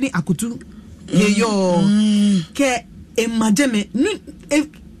tu mo be ni akutu ye yo ke emajeme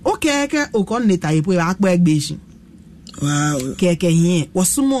okay ke okon ne tai po akpa egbeshi. Wow. Keke here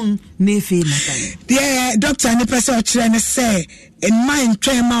wasumon nefe matan. Yeah, doctor ni person chire ne say in mind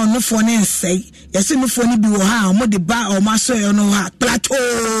try ma no for ne say yɛse no fo ni bi wɔ ha mo de ba o ma so no ha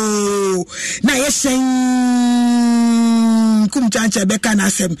plateau na yɛsen kum chancha beka na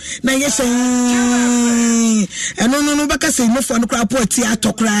asem na yɛsen no beka se no fo no kra po ti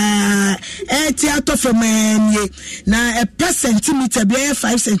atokra ti atofo manie na a per centimeter bi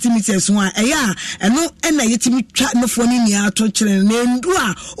 5 centimeters one ɛya ɛno ɛna yɛtimi twa no fo ni nia ato kyerɛ na ndu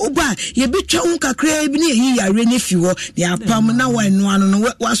a oba ye betwa unkakra bi ne yi yare ne fi ho ne apam na wa enu ano no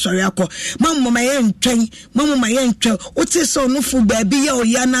wasɔre akɔ mamma yɛ ntwa o te so no fo ba bi ya o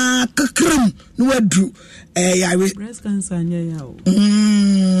ya na kakram no wadu yare breast cancer anya ya o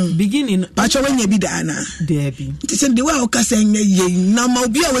beginning pacho wenya bi da na there bi ti se de wa o kasa nya ye na ma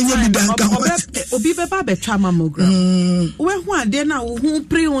obi a wenya bi da nka obi be ba twa mammogram we hu ade na wo hu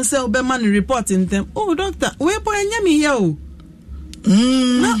pre hu se obe man report in them oh doctor we boy nya me here o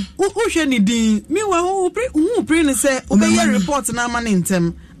na wo hwe ni din me wa hu pre ni se obe ye report na man in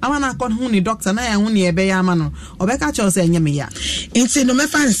them amana kon hu ni doctor na ya hu ni ebe ya ama no obe ka che o se nya me ya nti no me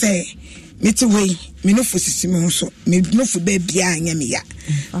fan say meti we me no fo sisi me so me no fo be bia anya me ya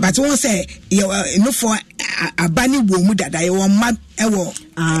but won say you no fo abani wo mu dada you ma e wo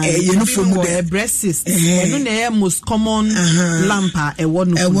you no fo mu de breast cyst no na most common lampa e wo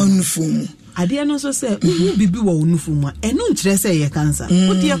no fo mu ade no so say bibi wo no fo mu eno nkire say ye cancer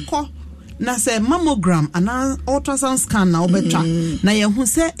wo de ko na say mammogram ana ultrasound scan na obetwa na ye hu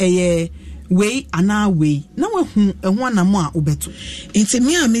say eye wei ana wei na wahu ehu anamo a obeto enti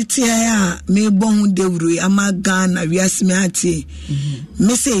me a metia ya me bon dewru amaga na wiase me ati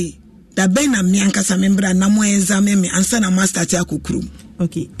me say da ben na me ankasa membra na mo exam me ansa na master ti akokuru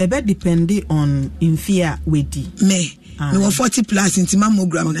okay ebe depend on infia wedi me no 40 plus into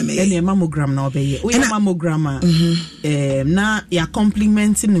mammogram na me any mammogram na obeye o ya mammogram na ya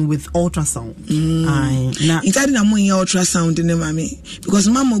complementing with ultrasound na intadi na mo ya ultrasound ne mami because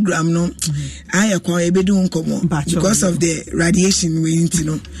mammogram no I akwa ebedu nkomo because of the radiation we into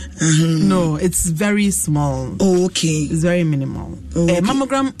no no it's very small okay it's very minimal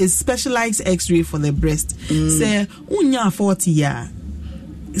mammogram is specialized x-ray for the breast say unya 40 ya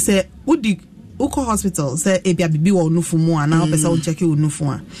say udi uko hospital say ebia bibi wo nufu mu ana opesa wo check wo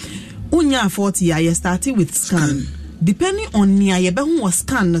nufu a unya 40 ya you starting with scan depending on nia ye be hu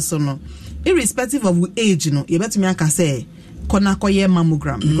scan so no irrespective of age no ye betumi aka say kona koye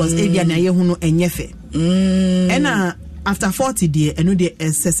mammogram because ebia na ye hu no enyefe ena after 40 day eno de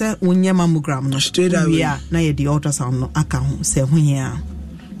sese unya mammogram no straight away na ye the ultrasound no aka hu say hu ya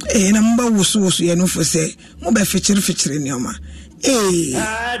na mba woso ye no fo say mo be fichire ni oma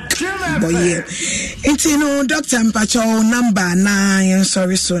boy it's no doctor mpacho number 9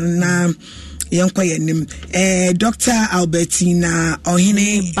 sorry so na yenko yenim Dr. Albertina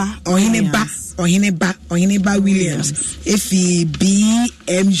Ohineba Williams efi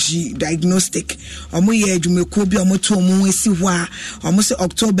BMG diagnostic omo ye adwumeko bi omo to omo esi ho a omo se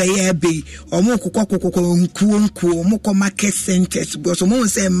October ye be omo kokoko nku omo ko market centers because omo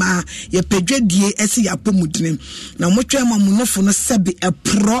se ma ye pedwadie esi ya pomudinem na omo twema munofo no sebe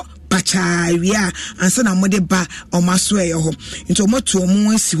epro pachawia ansa na mode ba omaso ye ho nti omo to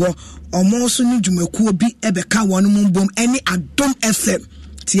omo esi ho omo so ni dwumeko bi ebeka wonu mbom eni Adom FM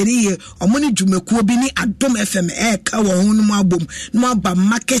tieriye omo ni dwumeko bi ni Adom FM ka wo hunu mu abom no aba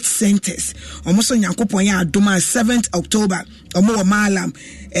market centers omo so Nyankopon ya Adom 7th October omo wo Malam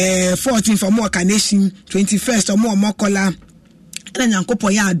 14th omo Carnation 21st omo Mokola na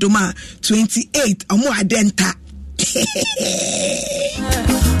Nyankopon ya Adom 28th omo Adenta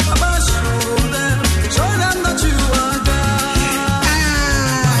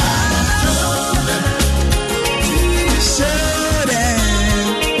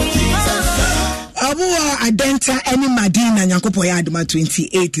Adenta any Madina Nyankopon ya Adom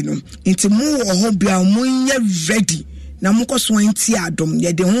 28 no nti mu wo ho bia mu nya ready na mu koso anti Adom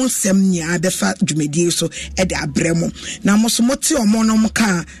ye de ho nsem nya abefa dwumedie so e de abremo na mo so mote omo no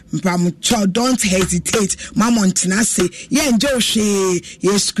mka mpam cho don't hesitate mama ntina se ye nje ohwe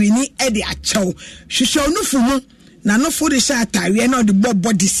ye screeni e de achew hwehwe onufu mu na no fo de sha atare na de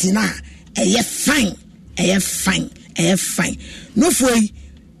body sina e fine no foi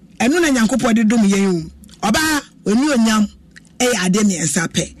enu na Nyankopon de dom yen oba oni onyam ade ne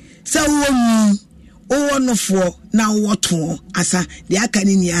ensape se wo nofo na wo to asa de aka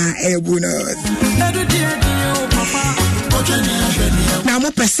ni nia bonus na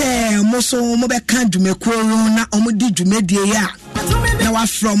mo pese mo so mo be kan dwumeko na omo di dwumedie ya na wa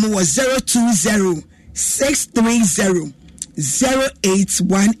from was 020 630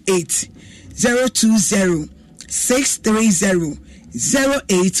 0818 020 630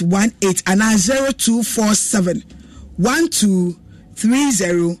 0818 and 0247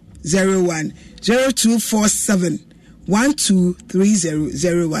 123001 0247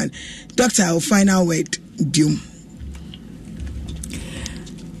 123001. Doctor, our final word, Doom.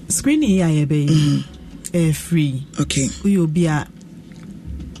 Screening ya be free. Okay. We will be a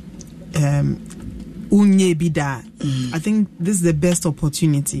unye bida. I think this is the best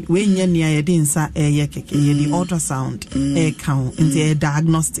opportunity. When you near the ultrasound, air count, and the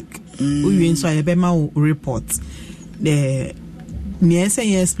diagnostic. We inside a bema report. The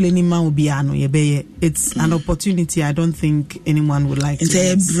explaining it's an opportunity I don't think anyone would like to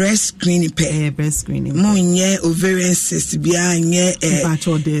miss. Breast screening breast screening ovarian cyst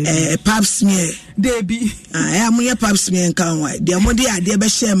pap smear Debbie I am pap smear and can't the amodi idea be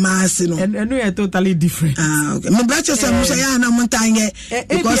share mass and we are totally different. Okay, my brother said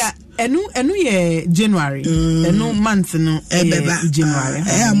because enu ye January enu month no January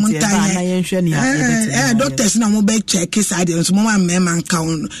doctors na mo be check side so mo man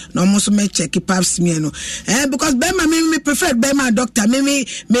count no mo so me check pap smear no because bema me prefer bema doctor me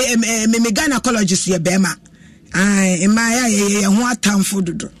gynecologist ye bema in my ye ho atamfo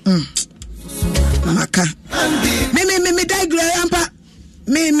dodo maka me diagram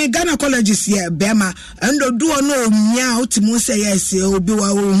me gynecologist here bema and do no nya otimu say yes obi wa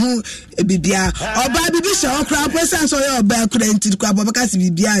hu bibia oba bibi se okra person so your ba kurenti kwa baba si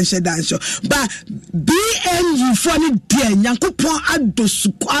bibia anhye dansho but BNU for ni dia nyankopon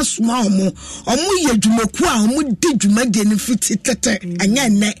adosu kwasoma omo ye dwumaku a omo di dwuma de ni fiti tete anya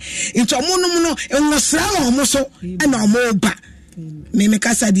ne nti omo no enwosra omo so e na omo ba me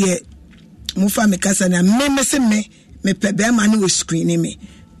kasa de mo fa me kasa na me se me pe man was screening me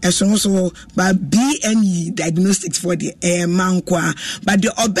so by BNE diagnostics for the man kwa but the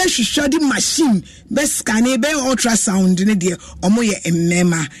obeshi shoddy machine be scanning be ultrasound in the omo ye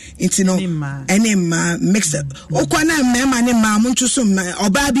emema into no any ma mix up okwana mema ni ma munchu so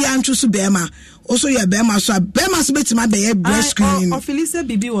oba bia nchu so bema also ye bema so betima be breast screening ofilise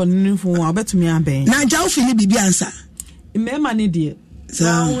bibi won fun obetumi aben na ja ofili bibi ansa mema ni de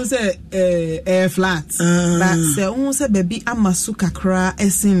so say flat but say say baby amasu kakra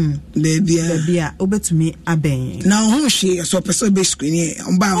esin baby a obetumi aben na ho hwe so person be screen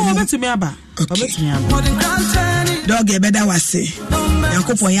omba obetumi aba dog e beda wase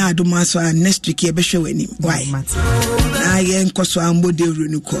yankopon ya adoma so next week e be hwe wani why na ye nkoso ambode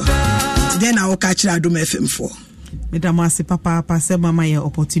runuko today na wo ka kira adoma FM4 medama se papa se mama ye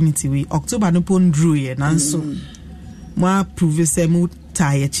opportunity we October no pon drew ye nanso mo prove se mu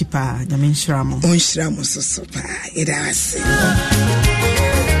tire chipa nyame nhramo onhramo so pa idase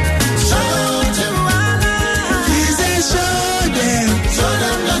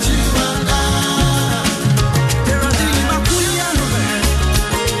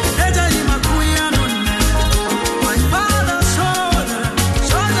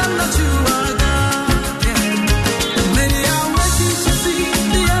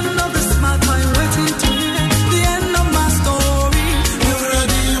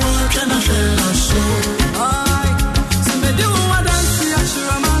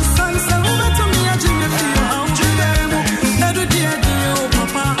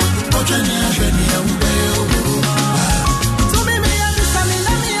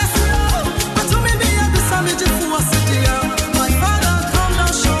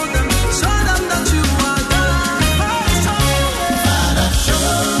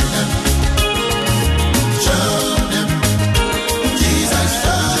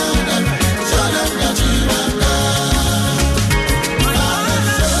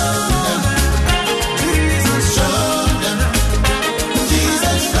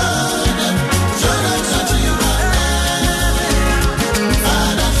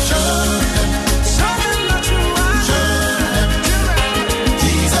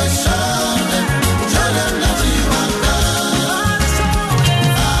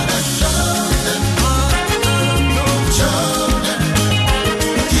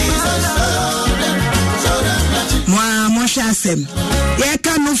ye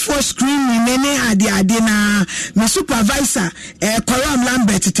can no for screen nene ade na me supervisor Koram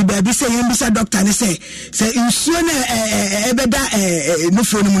Lambert to baby say yembisa doctor ne say nsuo na ebeda no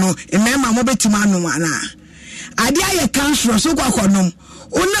phone mu no emema mo betima no ana ade aye cancer so kwakonom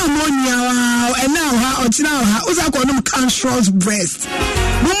ona mo nia ena ha otina ha uzakonom cancerous breast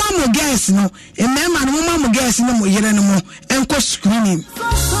mama mo guess no emema no mama mo guess no mo yere no mo enko screening.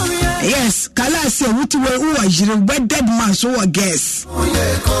 Yes, kala say wuti we uwa jire we dead man so wa guess.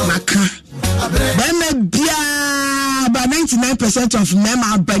 Maka. Bema bia about 99% of men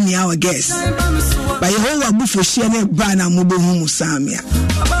are bani our guess. But you hold a buffo shene bana mubo humu samia.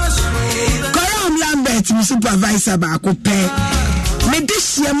 Koram Lambert mi supervisor ba ko pe.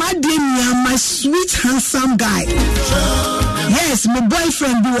 Medishia Madenia, my sweet handsome guy. Yes, my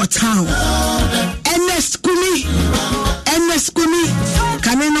boyfriend be what town. Ernest Kumi.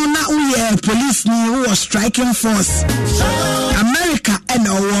 Kaneno na uye police ni who was striking force. America and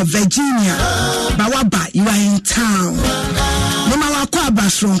our Virginia. Bawaba, you are in town. Mama Akwaaba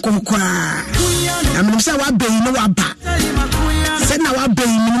from Kokwa. I'm say wabe no waba. Say na wabe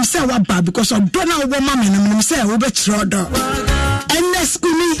me say waba because of Donald woman and say we be trodo. Ernest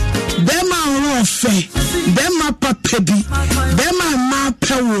Kumi, bema rofe, bema papebi, bema ma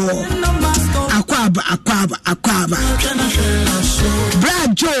pewo. Akwaaba.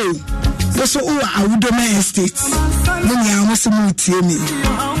 Brad Joe, so I would do my estate. Money I was a multi.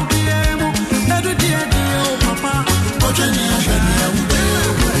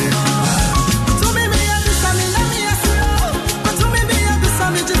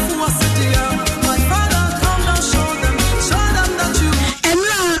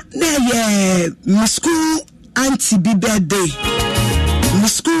 My school auntie be birthday. My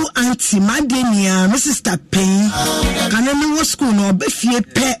school auntie Madenia, Mrs. Tapin. Can I know what school no be fie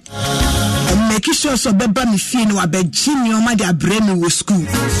pet? And making sure so beba me fie no be junior my dia brain with school.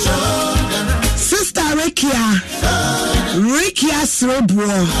 Sister Rekia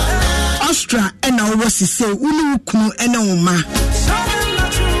Srebo Ostra and I was to say unu kunu and uma.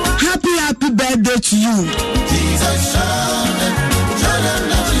 Happy birthday to you.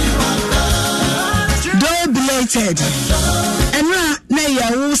 And now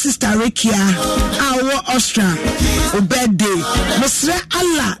your sister Rekia, our Austria, birthday. Mr.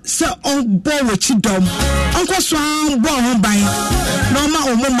 Allah, so on board with you, Dom. Uncle Swan, born by Norma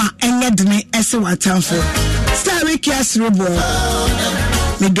or Mama, and get me as a time for Star Rekia Cerebral.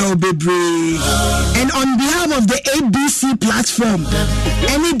 And on behalf of the ABC platform,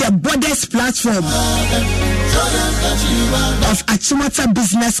 any the Borders platform of Achimota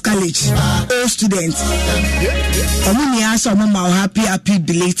Business College, all students, happy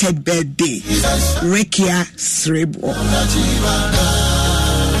belated birthday, Rekia Cerebral.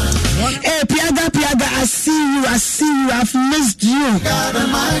 Hey, Piaga, I see you, I've missed you.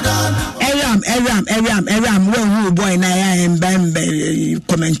 Eram, well, boy, and I am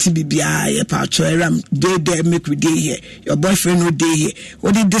commenting BBI, Pacho, Eram, day, make we day here. Your boyfriend no day here.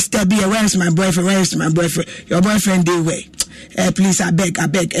 What did this be? Where's my boyfriend? Your boyfriend day way. Please, I beg,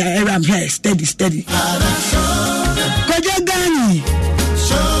 Eram here, steady. Koja Gani,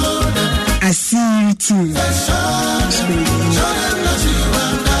 I see you too.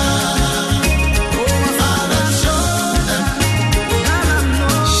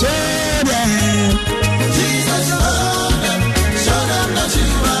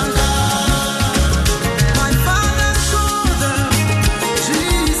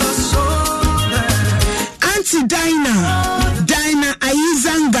 Dinah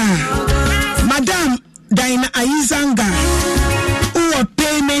Aizanga, Madam Dinah Aizanga, or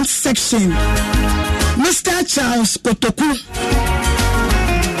payment section, Mr. Charles Kotoku,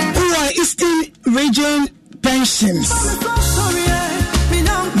 or Eastern Region Pensions,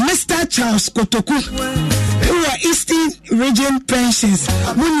 Mr. Charles Kotoku, or Eastern Region Pensions,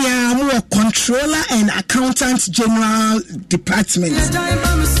 Munya, Controller and Accountant General Department.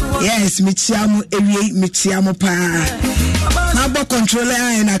 Yes, Michiamu pa. Mabo Controller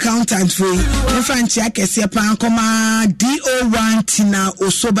and Accountant for Infantia Kesia Pankoma DO1 Tina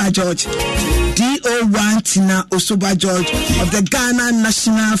Osoba George. DO1 Tina Osoba George of the Ghana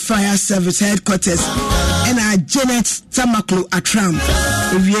National Fire Service Headquarters. And Janet Tamaklo Atram.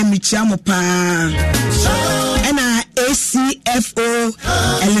 Michiamu pa. And ACFO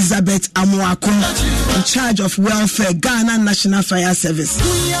Elizabeth Amuako in charge of welfare Ghana National Fire Service.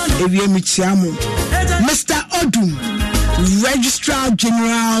 Mr. Odum, Registrar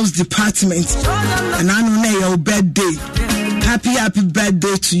General's Department, and I know your birthday. Happy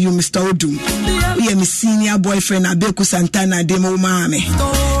birthday to you, Mr. Odum. We are my senior boyfriend Abeku Santana Demo Mame.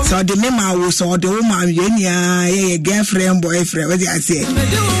 So the mema was or the woman, yeah, girlfriend, boyfriend. What did I say?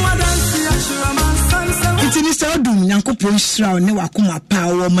 Mr. Odum, Yankopon Shroud, ne wakuma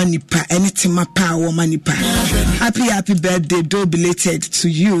power money pa, anything my power money pa. Happy birthday, do belated to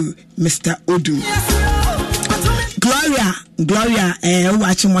you, Mr. Odum. Gloria,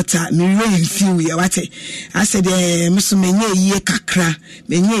 watching what me rain few ya wate. I said, Miss Menye ye kakra,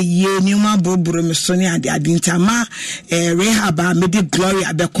 Menye ye numa bobro, Miss Sonia, the Adintama, Rehaba, made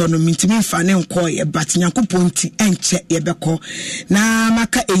Gloria becono, mintimin fanen koy, but Yankuponti and check ye beco. Na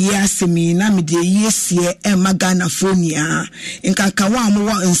maka a year semi, na me de yes ye, and Magana Phonia, in Kakawamu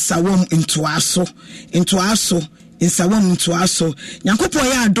and Sawom into aso. nsawam to aso nyankopon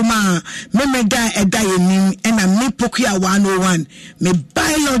ya adoma memeda eda yenim ena me Pokia 101 me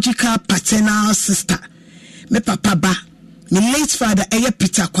biological paternal sister me papa ba me late father eye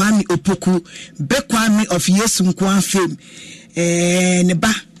Peter Kwame Opoku be Kwame of Yesu Nkwan fame ne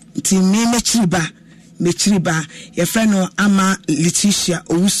ba ti me mechiriba ye friend no ama Letitia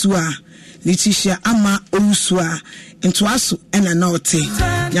ama Owusua ntoaso ena na ote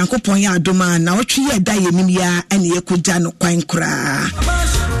nyankopon ya adoma na otwe ye da yenim ya ene ye kogya no kwan kra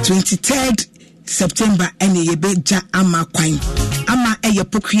 23rd September ene ye beja ama kwan ama eye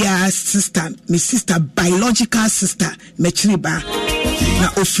Pokia sister me sister biological sister mechiriba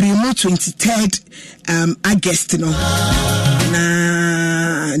na ofrimu 23rd August no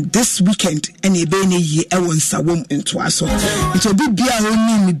na this weekend ene be ne yi ewon sawom ntoaso nto bibia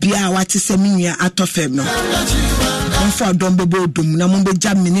oni mi bia wate se menua atofem no for don bebo dum na mo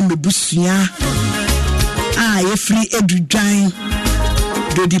beja mene mebusua ye free edudwan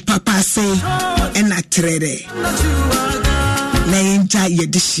do di papa say ena trere na enja ye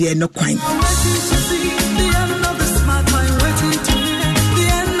de hye no kwan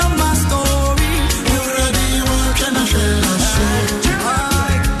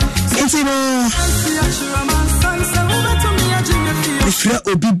Fra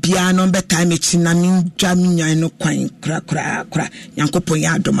obi bia no beta mechi na minja minyan no kwan kra nyankopon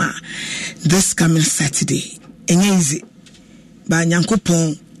ya adoma this coming Saturday enye easy ba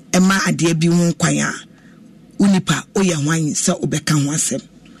nyankopon ema ade bi hu kwan a unipa oya hwan se obeka ho asem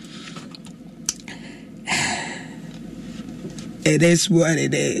it is what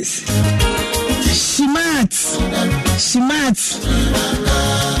it is Shimat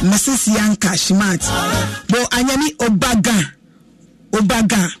Mrs. Yanka Shimat bo anyani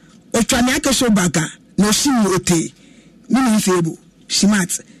Obaga otwane akesho baga no shimi ote mini febo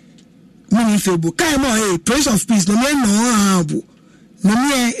Shimat mini febo kai mo Prince of Peace no me no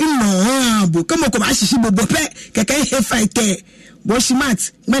abu kama ko ba shishi bobo pe keke he fight bo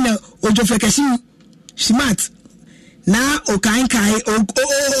Shimat mena ojo fekeshi Shimat na o kai o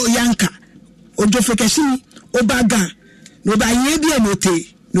Yanka ojo fekeshi Obaga no ba ye bia no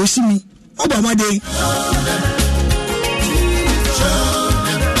te no shimi obamade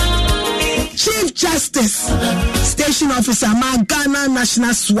Chief Justice Station Officer Ghana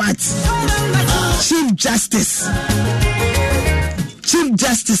National SWAT Chief Justice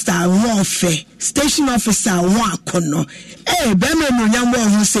Warfare Station Officer Wakono beme no nyambo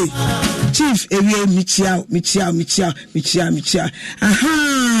ho say Chief ewie michia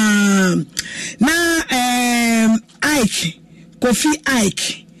na Kofi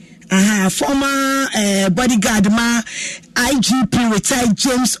Ike former bodyguard ma IGP retired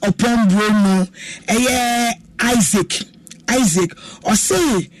James Opon Isaac or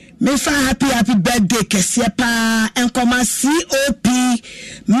say me fa happy birthday kesiepa enkoma COP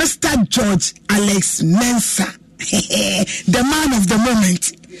Mr. George Alex Mensah the man of the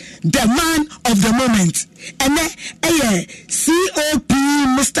moment and COP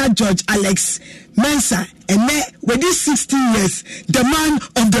Mr. George Alex Mensah and within 16 years the man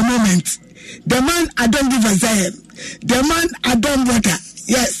of the moment, the man I don't give a damn, the man I don't bother.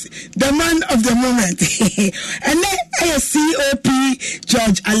 Yes, the man of the moment. And then COP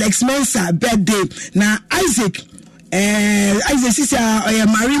George Alex Mensah birthday. Now Isaac is a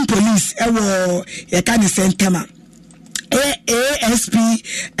Marine Police. You can send Tama. ASP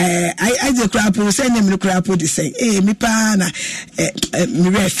I the crap send them the crap they say me pa na me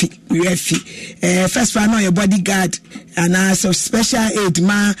refi first one your bodyguard and as of special aid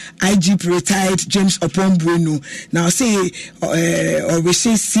ma IGP retired James Opon Bruno now say or we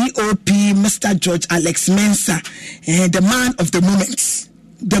say COP Mr. George Alex Mensah the man of the moment.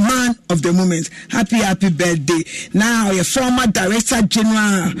 The man of the moment. Happy birthday. Now your former Director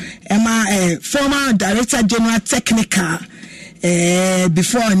General former Director General Technical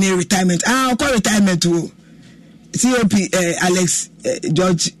before any retirement. I'll call retirement to COP Alex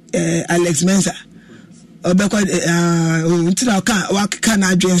George Alex Mensah. Until can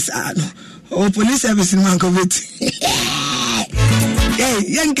address police service in Vancouver. Hey,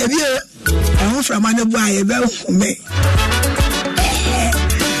 young Kevin, I'm from Anabu me.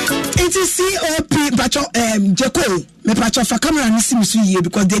 It is COP Bacho Jeko me Pacho for camera and see here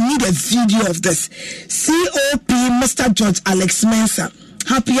because they need a video of this. COP Mr. George Alex Mensah.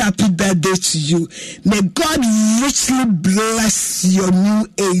 Happy birthday to you. May God richly bless your new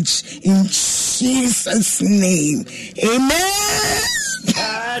age in Jesus' name. Amen.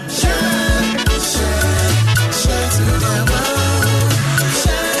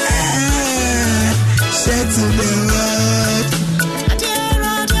 Share to the world.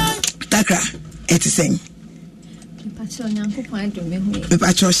 Takra, it's the same. me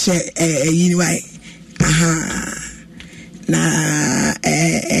pacho share you why na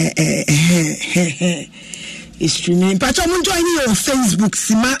it's streaming. But I'm joining your Facebook.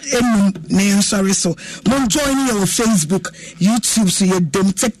 Sima sorry, so I'm joining your Facebook, YouTube, so you're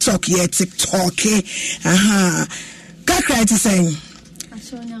done TikTok, yeah, TikTok. Kakra is saying.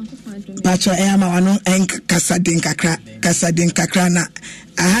 Pacho Emma wano en kasadin kakra na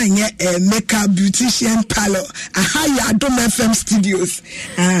nye makeup beautician parlor ya Adom FM studios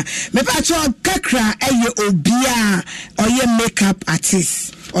me pacho kakra eye obia oye makeup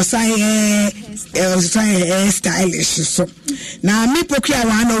artist osaye stylish so na me pokua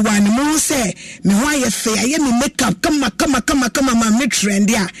 101 mo say me ho aye fe aye me makeup kama ma me trend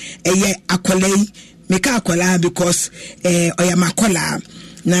ya eye akolai make akola because oya makola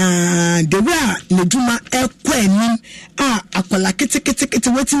na the way ne duma ekwa anim akola kete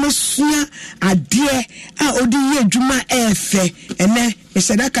weti mesua ade odi ye duma efe ene me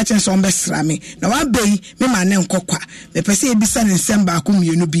seda ka chen so mbesra me na wa bei me ma ne nkokwa me pese ebisa ne nsem ba ko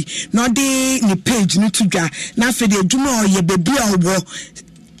mienu bi na odi ni page no tudwa na afi de duma oye bebi owo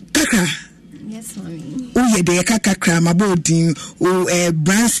kakra. Yes, mommy. Ye de kakra mabodin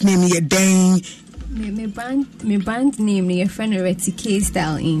brand's name ye den. My brand name, your friend Retike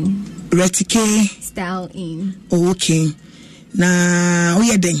Style In. Retike Style In. Oh, okay. Na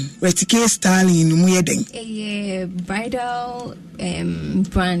uyedeng Retike Style In uyedeng. A bridal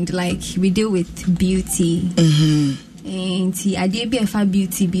brand, like we deal with beauty. And I did be a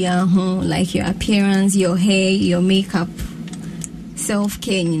beauty be home, like your appearance, your hair, your makeup,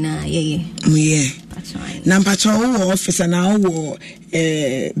 self-care, yeah. Nampacho wo office na wo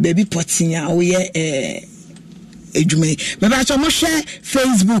baby potinya wo ye edwuma me ba cho mo share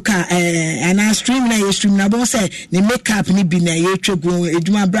Facebook and stream na bon say ni makeup ni bi na ye twegu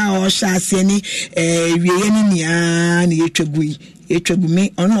edwuma bra o sha ase ni wiye ni nia na ye twegu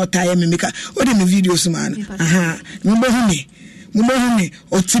me ono taye me make o de me videos man me bo hu me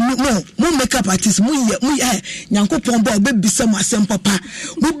otimi mo makeup artist mo nyankopon ba obebisa mo asem papa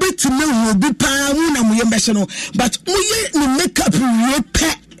mo betime wo bi pa mo na mo ye mbehye no but mo ye ni makeup wie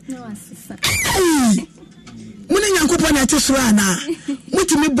pe no asisa mo na nyankopon na teso ana mo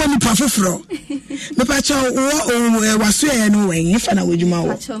timi boni pa foforo me pa cho wo waso ye no wen fa na wodwuma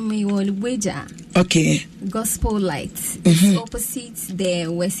wo cho me wo weja okay gospel light opposite the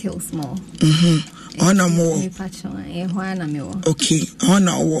West Hills Mall ona mo okay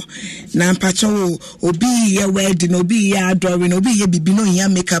ona wo na mpacho obi ye wedding obi ye adoring obi ye bibi no ya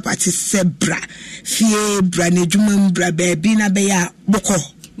makeup artist sebra fie bra na dwuma mbra baby na be ya boko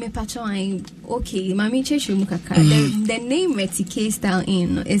me pacho okay mami chechu mukaka the name Retike Style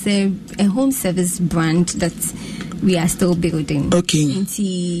In is a home service brand that we are still building. Okay.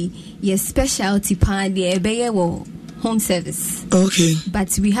 Inti your specialty party ebe wo home service. Okay.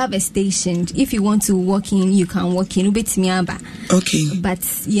 But we have a station. If you want to walk in, you can walk in. Okay.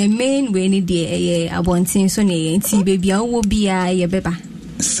 But your main way ni de abontin so ne nti baby awo bia ye beba.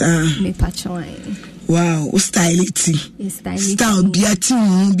 Sir. Me patron. Wow, style style bia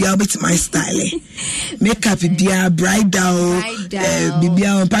tin bia bit my style. Makeup bia bridal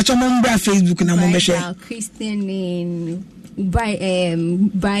bia patron mo bra Facebook na mo be share. Christian in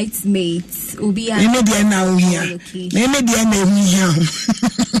bridesmaids obi a me dey na o hia me dey na hu hia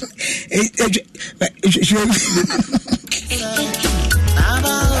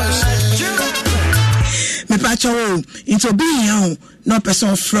me pacho into be hia no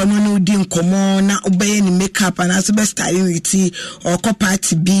person from no di nkomo na obey ni makeup and as be styling with or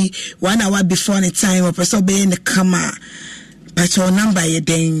party be 1 hour before the time or person obey the camera. Pacho number ye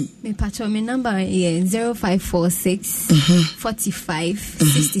den. Me pacho me number ye 0546 45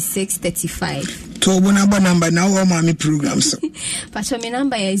 66 35. To number now all mommy programs. Pacho me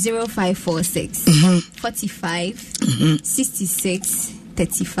number ye 0546 45 66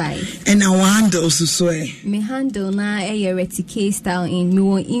 35. And our handle so me handle na Retike Style In. Me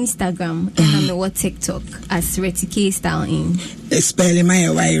on Instagram and me on TikTok as Retike Style In. Spelling my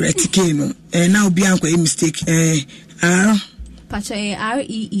way Retike no. And now be anko mistake Pacho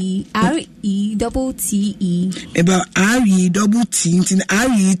REETTE. About RETT.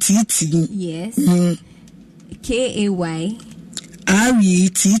 Yes. KAY.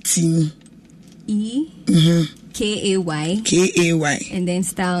 RETT. KAY. And then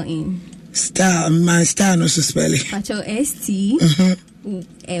Style In. Style, my style no so spell it. Pacho STYLE.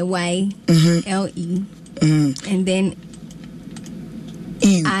 And then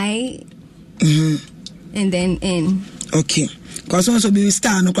in. I. And then N. Okay. Because also be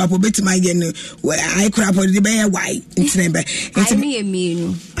star no crap bit my gen where I crap the be why internet be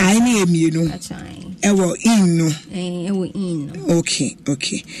I me a no Ewo in no. Ewo in. Okay.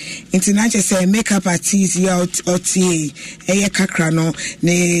 International say makeup artist out ota kakra no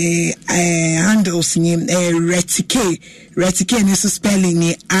ne handles ni retike ni so spelling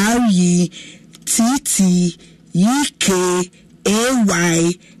ni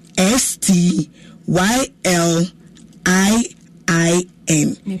RETTYEKAYSTYLIN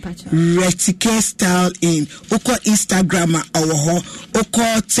Retike style in oko Instagram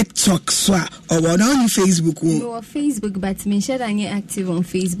oko TikTok so or on Facebook. No Facebook, but me share that active on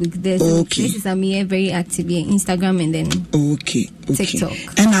Facebook. There's places I'm here very active here, Instagram and then TikTok.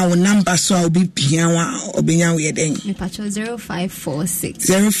 And our number so I'll be piawa or be now we then. Me patrol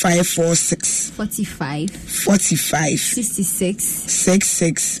 0546 45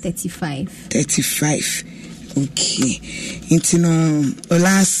 66 35. Okay. Intino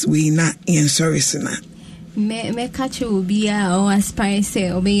last we na in sorry sina. Me catch will be or aspire say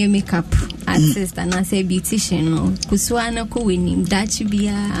obey makeup artist and I say beautician no. Kuswana ko winning that should be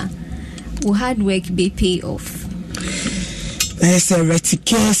hard work be pay off. I say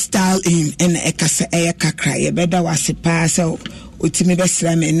retike style in and ekasa kakra ye beda wase pa so otimi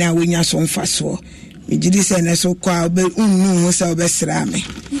besra me na wonya so mfa so. Me gidi say na so kwa be unnu so besra me.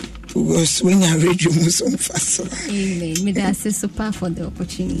 Because when you're ready, you must on fast. Amen. May I say super for the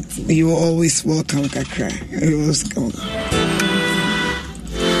opportunity. You are always welcome, Kakra. You always come.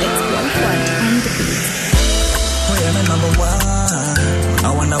 Number one,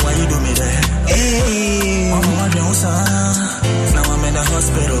 I wonder why you do me that. Hey, I'm now I'm in the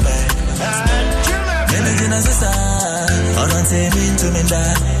hospital bed. Then as a star, I don't say me to me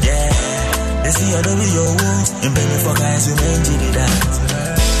that. Yeah, they see your video and bring me for guys who made you that.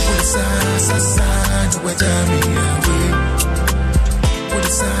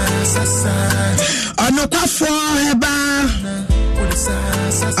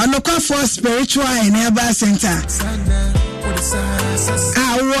 Anoka for spiritual and herbal center.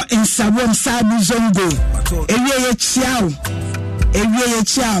 Our in Sabon Sabu Zongo. Ewie chiao.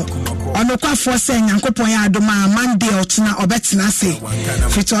 Anoka for saying Yankopon Adoma Monday or Tina or Betina say.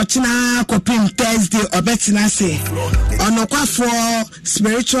 Fitochina Kopim Thursday or Betina say. Anoka for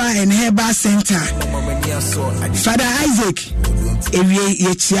spiritual and herbal center. Father Isaac.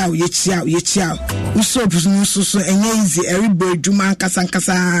 Ewie chiao. Uso so easy everybody Juma kasa.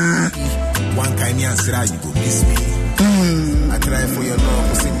 One kind answer you go miss me. I try for your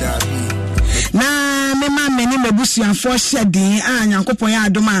love, sit that na mema meni mebusian for shedding Nyankopon ya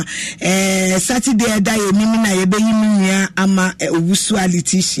adoma Saturday da ye mimi na ye beyi nua ama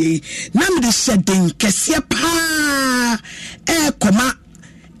obusuality hye na me de shedding kese pa koma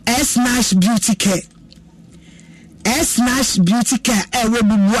Snash Beauty Care we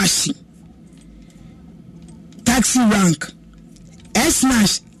bubuashi taxi rank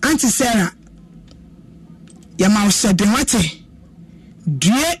Snash Auntie Sarah yama shedding wate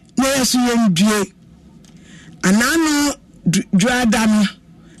due na yesu yem due anano dradano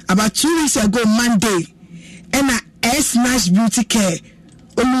about 2 weeks ago Monday and Snash Beauty Care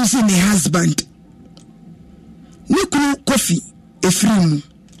losing a husband Nikunu coffee efrimu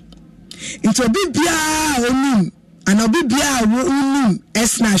into bibia onum and obibia onum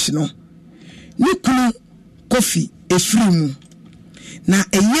Snash no Nikunu coffee efrimu na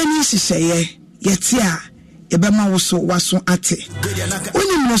eyeni siseye yetia ebema waso ate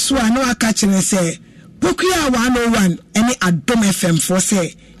oni mso ano aka kire se Pokuya 101 any Adom FM for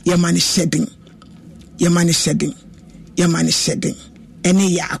say yemani shedding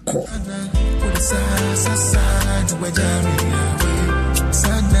any yako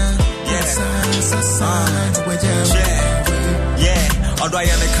Although I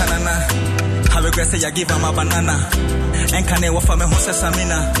am a canana, have a grace, I give him a banana. And can I offer me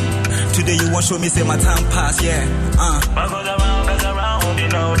Samina? Today you won't show me say my time pass, yeah. What goes around, you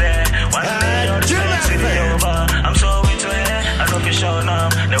know that. One day you're city over. I'm so into it, I don't feel sure now.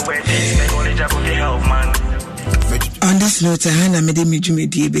 The way things make only job with the help, man. On this note, Hannah made me do me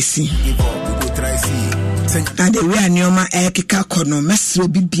DBC. And the way I knew my Ekika Kono, Mesro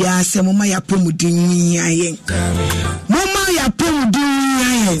Bibia, Samoma Yapomudin, Mama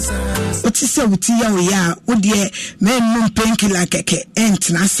Yapomudin, what is so with ya, would ye men moon painkiller keke, ain't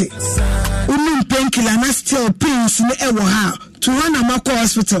nasi. Unum painkiller, and still pins in the Ewa, to run a Mako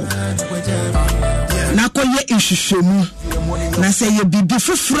hospital. na koye nhwehwemu na say ye bibi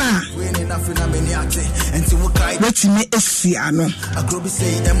fofra wetime esia no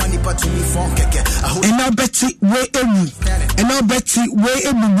ena beti we emu ena beti we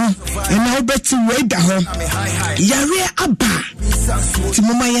ebubu ena beti we da ho yare aba ti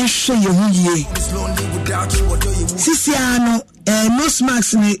mama ye hwe ye hu yie sisi ano nose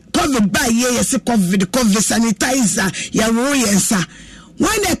mask ni covid by ye se covid sanitizer ya wo yensa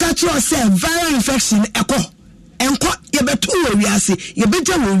when they catch you say viral infection enko ye betu wo wiase ye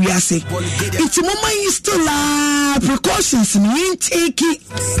beja wo wiase iti mama yi still precautions ni take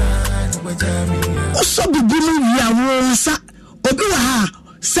oso bibulu ya wo nsa obi wa ha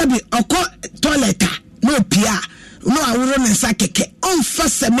sebi okọ toilet no pia no awuro ne nsa keke onfa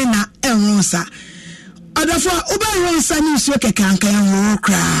semina enronsa adafo oba ronsa ni nsuo keke anka enwo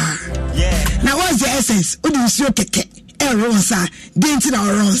kra now what's the essence odi nsuo keke enronsa denti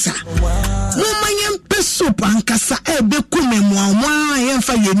na ronsa mo manyem pesopa ankasa ebe kumemu amwa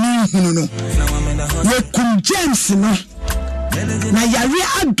yemfa yeni hunu no we kum James no na yare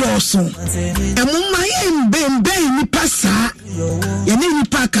adoso emuma yembe ni pasa yene ni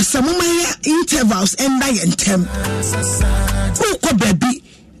pakasa muma intervals enda yentem uko baby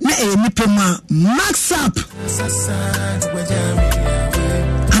na nipa ma max up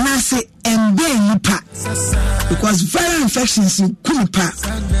and I say embe nipa because viral infections in kupa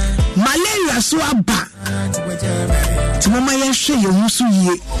malaria so aba ti mama ye hwe ye husu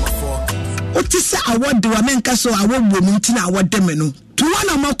yie otisa award wa menka so award wo nti na award me no to one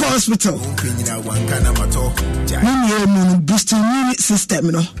amako hospital we need boosting immune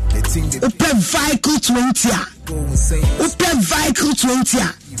system no open vehicle 20 open vehicle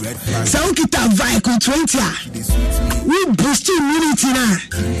 20 so kita vehicle 20 we boost immunity na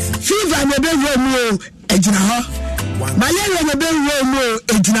fever na be room ejina ho malaria na be room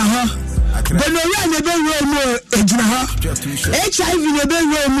ejina ho gonorrhea na be room ejina ho HIV na be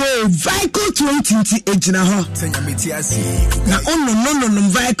room vehicle 20 ejina ho na no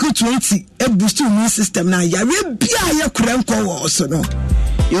vehicle 20 e boost immune system na yare bia ye kura nko wo so no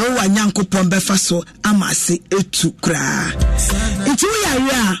yo wa nyankopon befa so amase etu kra nti wo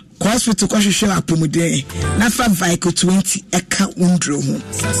yare a hospital ko hwehwe apomuden na fa vehicle 20 eka undro ho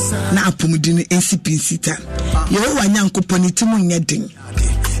na apomuden ensipinsitan yo wa nyankopon itimu nyeden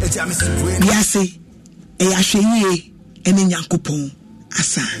yase e ahweye ene nyankopon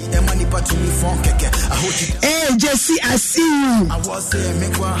asa Jesse, I see you.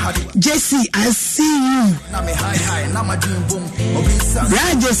 Jesse, I see you.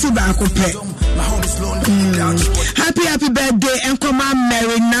 Yeah, Jesse Bakope. Happy birthday, Enkoma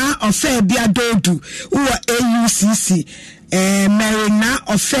Marina of Fabia Dodu, who are AUCC. Marina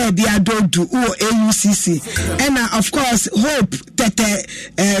of Fabia Dodu, who are AUCC. And of course, hope that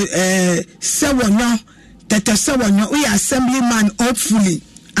someone we assemblyman hopefully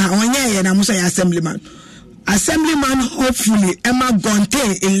onye na musa assemblyman hopefully Emma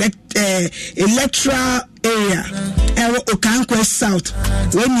Gonte electoral area Okankwe South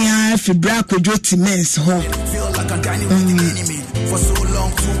when you fibra kojo timens ho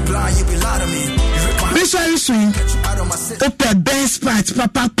Visually swing open Benz part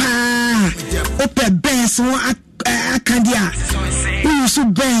papa open Benz one Akandia we use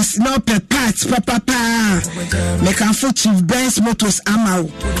Benz no per parts papa make am for Chief Benz Motors Amau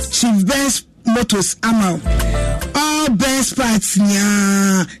Chief Benz Motors Amau all Benz parts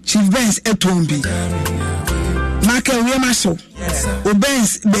nya Chief Benz etombi Market we maso o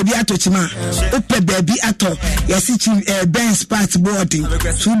Benz baby atochima ope baby ato yesi Chief Benz parts boarding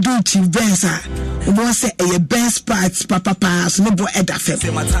so do Chief Benz we want say a Benz parts papa so no bo edafe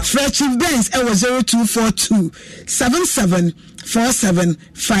fresh Chief Benz e was 0242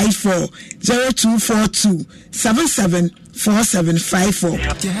 774754 0242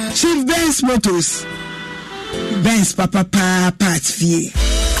 774754 Chief Benz Motors Benz papa parts fee.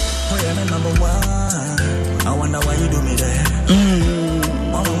 I wonder why you do me that.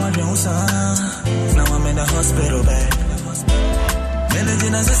 Mama, my now I'm in the hospital bed.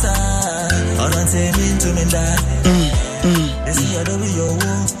 Medicine as a sign, or don't say me to me that. They see I do your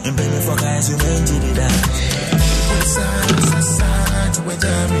womb, and bring me for guys who made you that.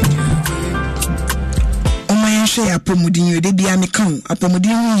 Share apomudin you de bia me kan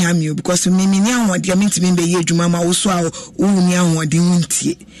apomudin hu yam you because me ni ahode me ntimi be ye adwuma ma wo so a wo ni ahode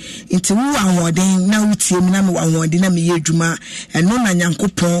huntie nti wo ahode na wutie me na me ahode na me ye adwuma eno na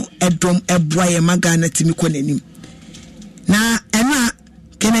nyankopon edom eboa ye maga na timi konanim na ena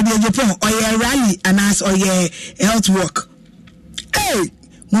Kennedy Japan oye rally anas oye health work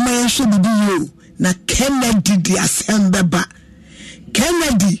mama ye should be you na Kennedy di assembeba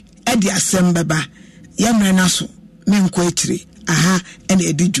Kennedy e di assembeba yamre na so menko etire aha ene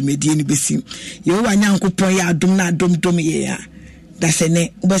edi dwumedie ni besim ye wo anyankopon ya adom na adom ye ya da se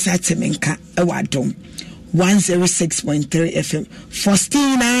ne ubesa temenka e wa adom 106.3 FM.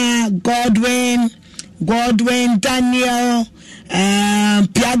 Faustina, Godwin, Daniel,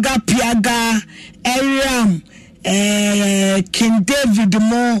 Piaga, Ariam, King David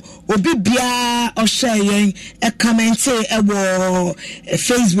Mo, Obibia, Oshayen, a comment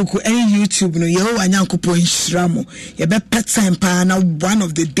Facebook and YouTube, no, yo, and Yanko Point Shramo, you bet pet time pa now one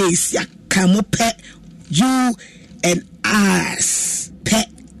of the days, ya come pet you and us, pet.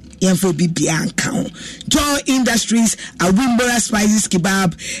 Info Bianca, Joy Industries, a Wimbora Spices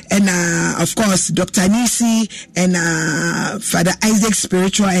Kebab, and of course Dr. Nisi and Father Isaac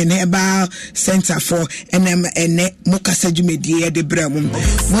Spiritual and Herbal Center for and Mokasaju Media de Bramum,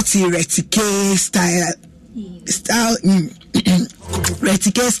 Moti Retike style.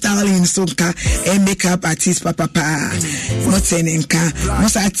 Retike style in Sonka and makeup artist Papa Motenenka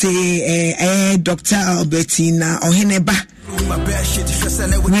Mosate Dr. Albertina Oheneba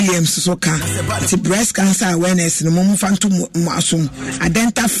Williams Soka. It's breast cancer awareness no mum fanto masum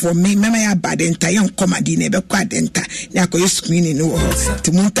adenta for me mema badenta yon comedy nebe kwa denta na ko screening no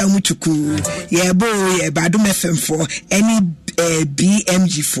to munta muchuku ye bo ye badum FM for any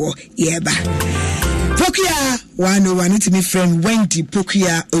BMG for ye ba Pokia 101 to me friend Wendy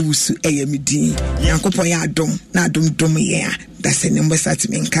Pokia Owusu Eyemidi Yankopon ya adom na adom ye that's the number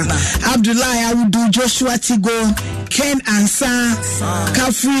Satimenka Abdullah I would do Joshua Tigo Ken Ansa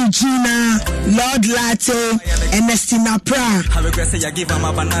Kafri Gina Lord Latte Ernestina Pra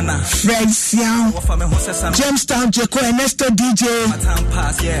Fred Sian Jamestown Jeko Ernesto DJ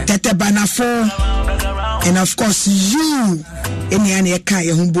Tete Banafo and of course you any ane ka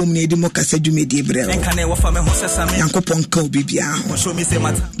ye humbom ne di mokasa dwume di brel Yankopon ka obibia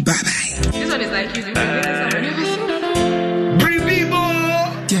bye bye. This one is like using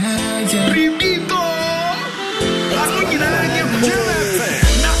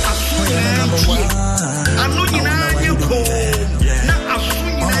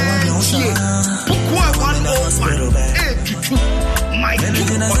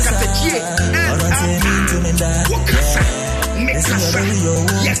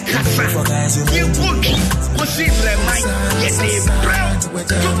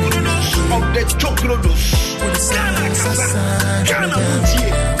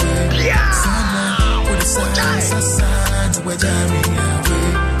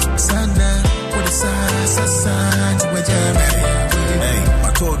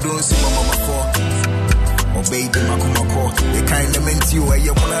Obey the Makumako, the kind of meant you are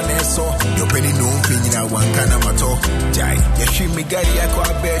your one so your penny no opinion one kind of matter. Jai, you me gari aqua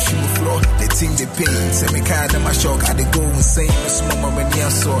bear shoe floor, the thing the pain, semi kind of my shock, I go insane, a small moment I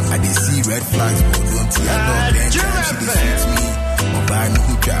saw, I did see red flags, but don't see I know, then she defeats me. Mobile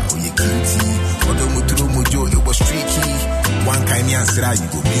Huka, or your kinty, or the Muturu Mujo, it was tricky. One kind of answer, you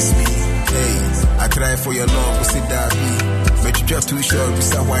go miss me. Hey, I cry for your love, we sit that me. But you drive too short, we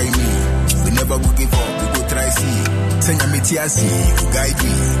say why me? We never go give up, we go try see. Send me TRC, you guide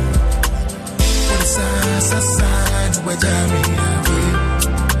me. What is sign, where Jamie away?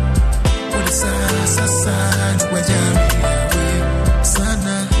 What is sign, where Jamie away?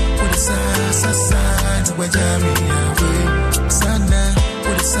 Sana, what is sign, where Jamie away? Sana,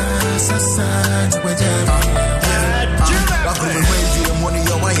 what is sign, where Jamie away?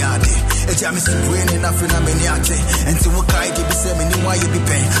 A Jamis brain enough in a meniate, and to what I give me why you be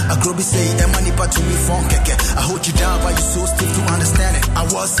paying. A groby say, the money part to me from Keke. I hold you down, but you so stiff to understand it. I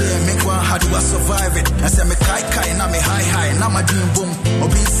was saying, make one, how do I survive it? I said, me kai, and I'm a high, and I'm a dream boom.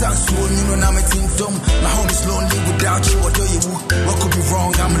 Or be sad, so you know, I'm a team dumb. My home is lonely without you, or do you? What could be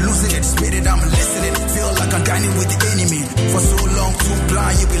wrong? I'm losing it, spit it, I'm listening. Feel like I'm dining with the enemy. For so long, too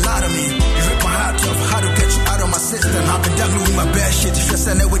blind, you be lying to me. You rip my heart off, how to get you out of my system. I've been juggling with my bad shit, if you're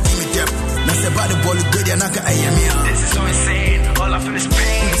sending with me, depth. Now say about the ball of good, and I can this is so insane, all I feel is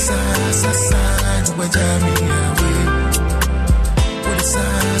pain. Side, where Jamie away. What is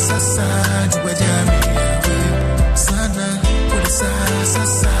side, where Jamie away. Sana, what is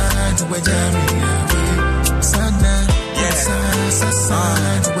side, where Jamie away. Sana, yeah,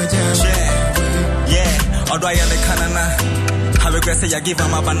 side, where Jamie away. Yeah, although I am a canana, have a grace, I give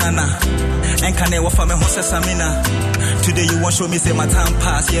him a banana. And can never for me, Samina. Today you won't show me, say my time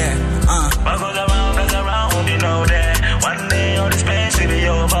pass, yeah. What goes around, won't be no there. One day all this pain will be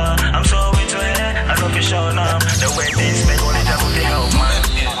over. I'm so into it, I know for sure now. The way this make only that will be help, man.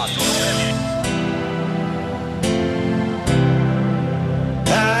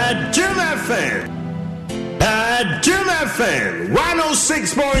 Jim FM. Jim FM. FM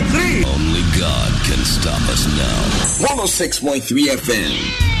 106.3. Only God can stop us now. 106.3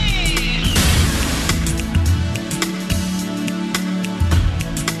 FM.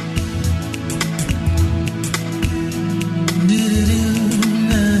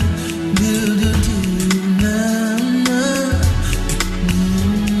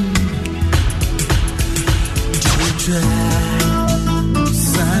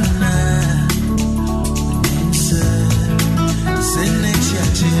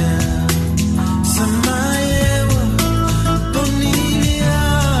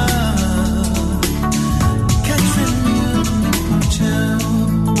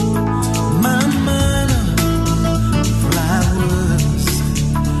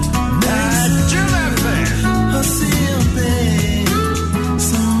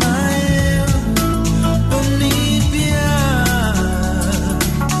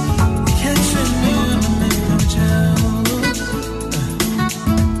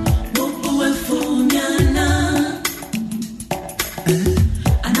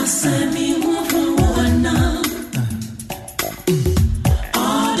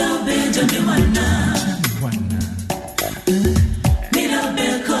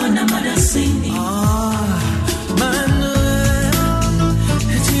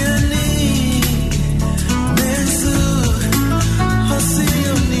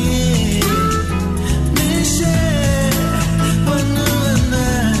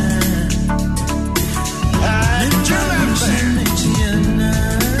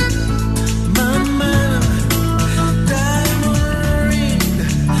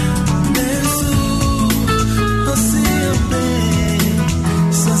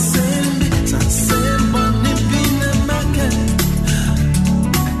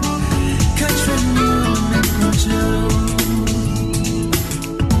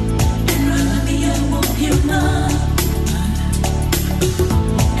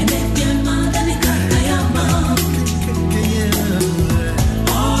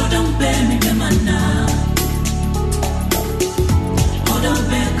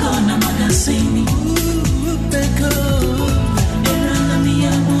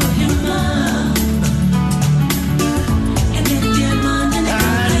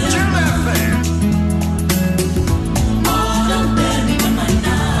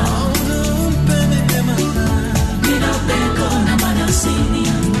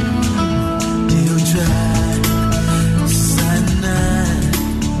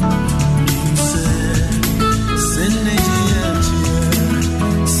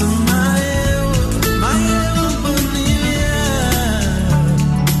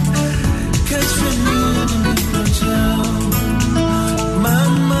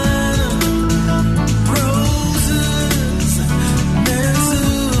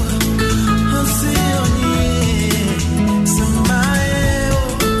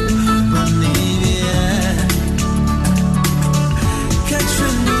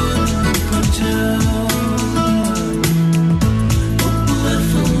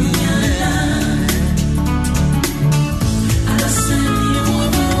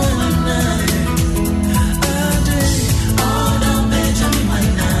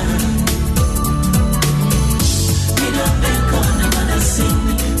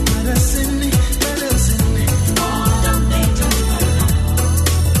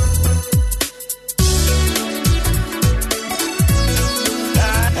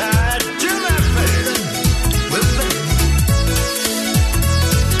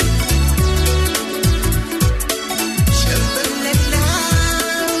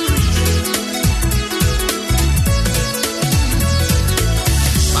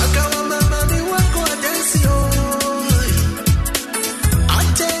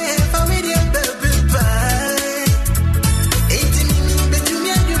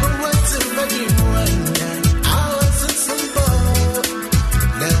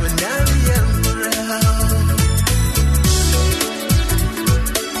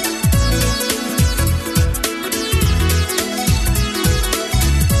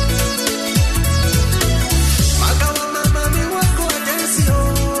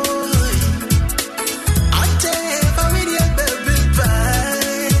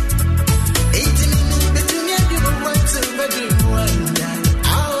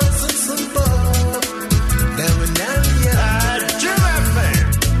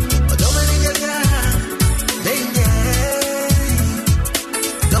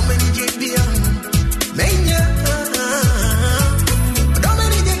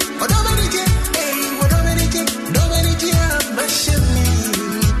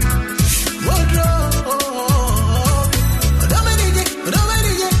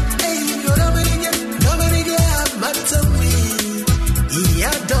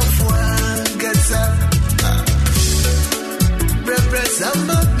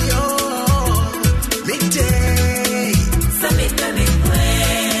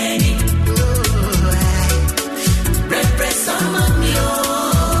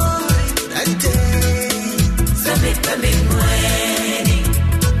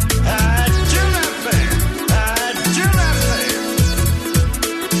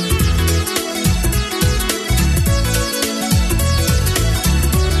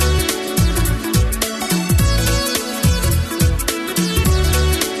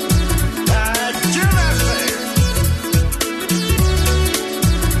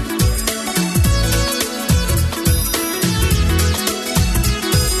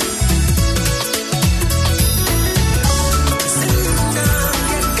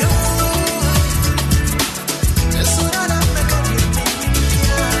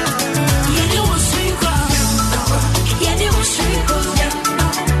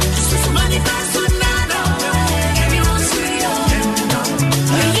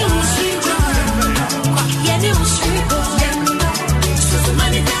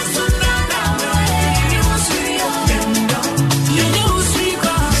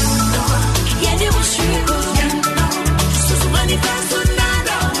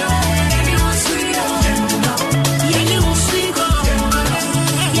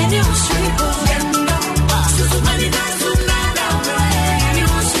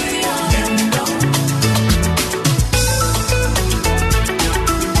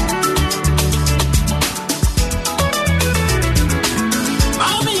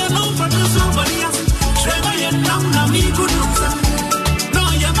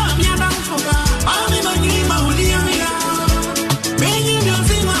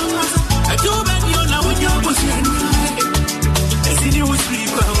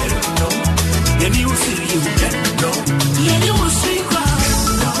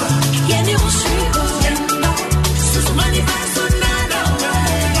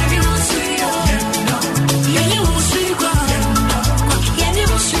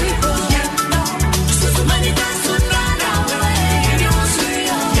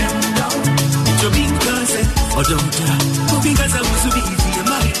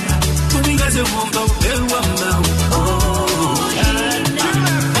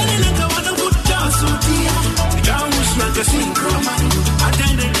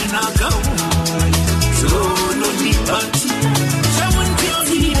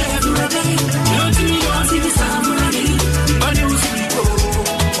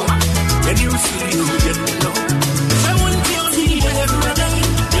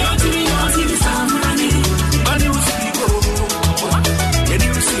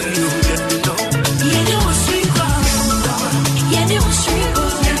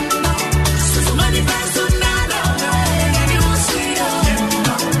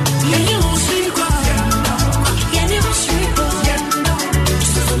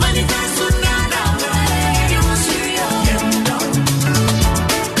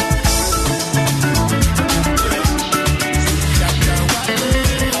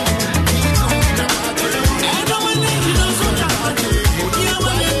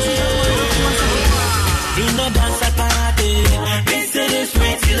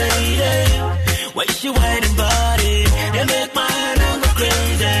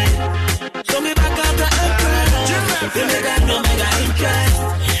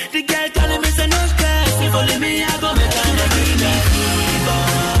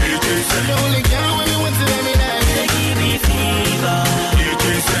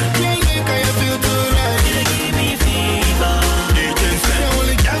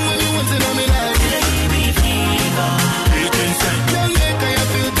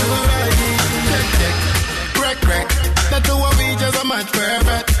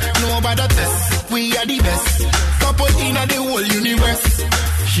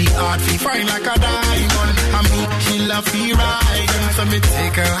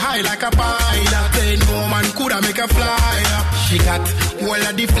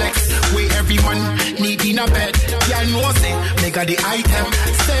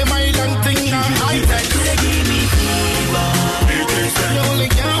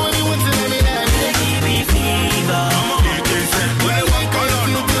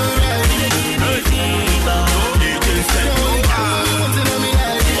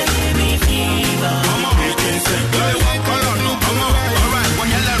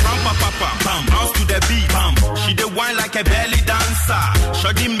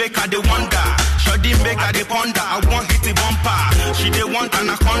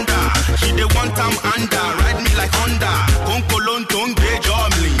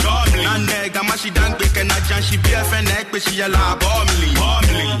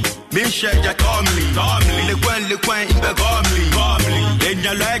 share ya calmly. Le coin, in the calmly. Then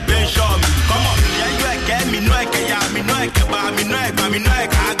you like Ben show me. Come on, yeah, you get me no ya, me no I go.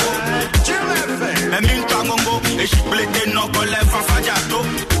 I mean Tango, and she played the no go left for Fajato.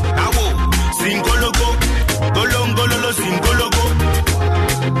 Awo, singologo, golongolo, singologo.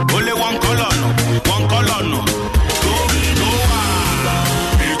 Only one color no.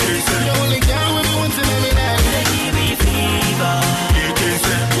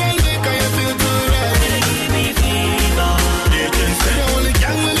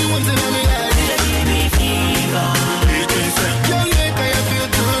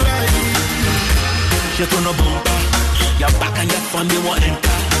 You're gonna bumper, you're back and your family won't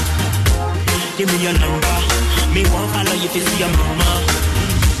enter. Give me your number, me won't follow you if you see your mama.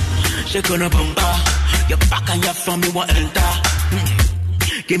 You're gonna bumper, you're back and your family won't enter.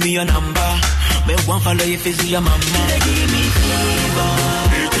 Give me your number, me won't follow you if you see your mama. Give me fever,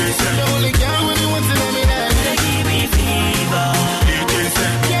 the only girl when you want to let me down. Give me fever,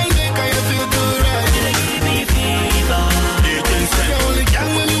 can't make how you feel too right. Give me fever, the only girl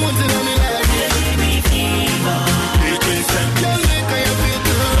when you want to let me down.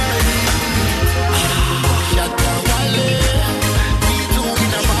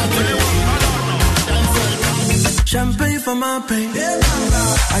 Champagne for my pain.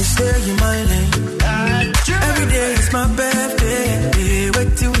 I stay in my lane. Every day is my birthday. Wait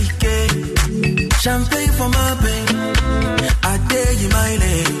till weekend. Champagne for my pain. I stay in my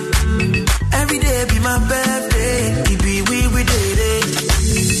lane. Every day be my birthday. It be we did it.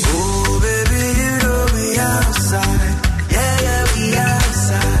 Oh baby, you know we outside. Yeah, we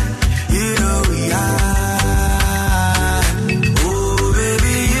outside. You know we are. Oh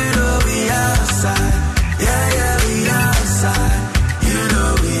baby, you know we outside. Yeah, we outside. You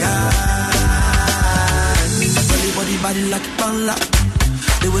know we are. Body like a panda.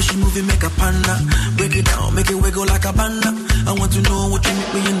 The way she move it make a panda. Break it down, make it wiggle like a panda. I want to know what you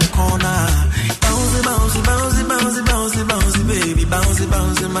make me in the corner. Bouncy, bouncy, bouncy, bouncy, bouncy, bouncy, baby. Bouncy,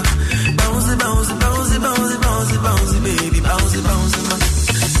 bouncy, ma. Bouncy, bouncy, bouncy, bouncy, bouncy, bouncy, baby. Bouncy, bouncy, ma.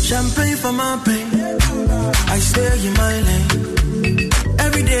 Champagne for my pain. I stay in my lane.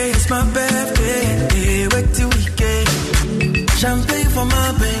 Every day is my birthday. Wait till weekend. Champagne for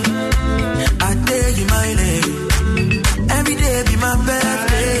my pain. I stay in my lane. Every day be my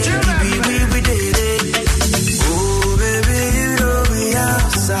birthday. We did it. Oh baby, you know we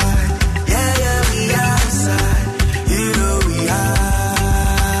outside. Yeah, we outside. You know we are.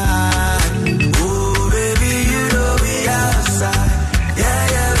 Oh baby, you know we outside.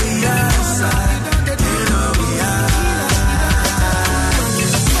 Yeah, we outside. You know we are.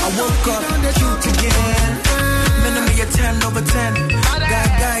 I woke up again. Man, me a 10 over 10.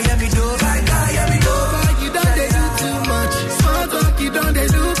 Guy, yeah me do. You don't they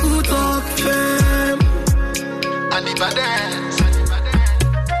do good talk, fam. And if I dance,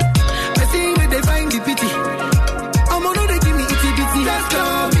 I see where they find the pity. I'm gonna they give me itty bitty. Just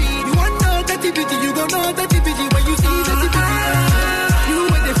tell me, you want no dirty bitty, you gon' know dirty bitty when you see dirty bitty. You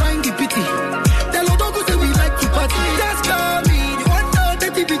where they find the pity. Tell us don't go say we like to party. Just tell me, you want no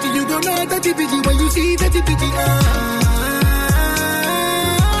dirty bitty, you gon' know dirty bitty when you see dirty bitty.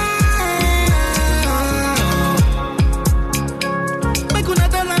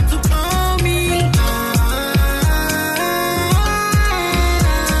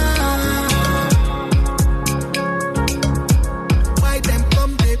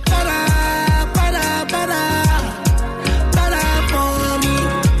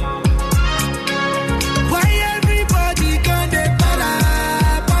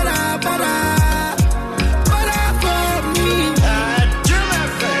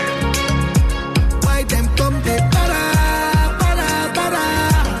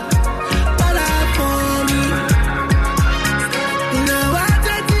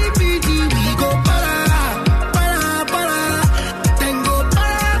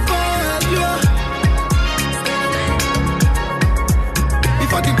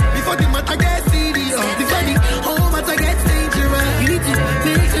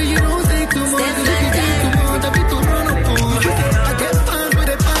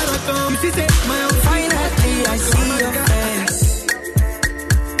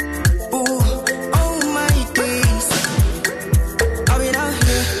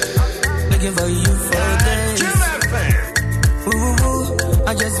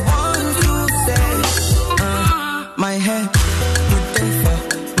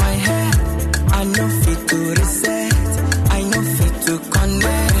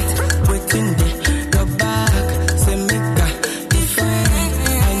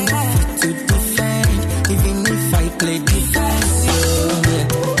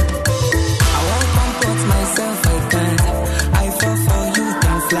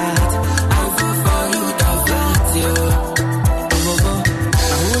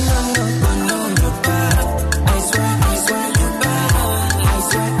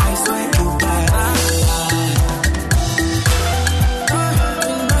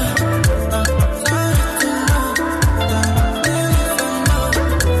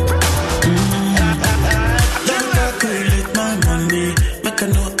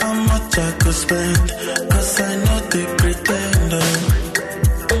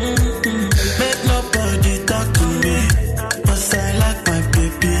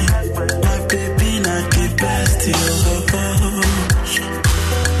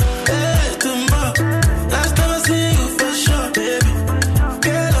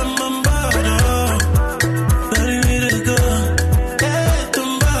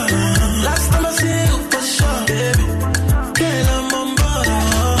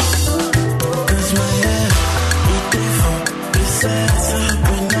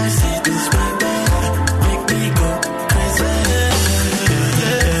 When I see this baby, make me go crazy.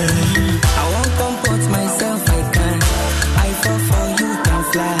 I won't comport myself, I can't. I fall for you, down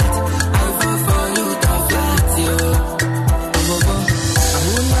flat. I fall for you, down flat, yo. I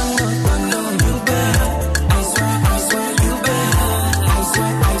will not know you bad. I swear you bad.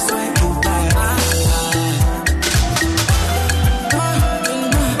 I swear you bad.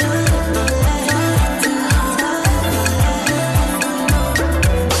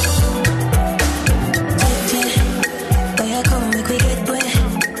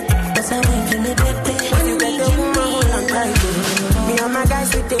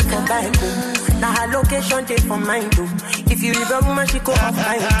 Now her location take for mine too. If you leave a woman, she go off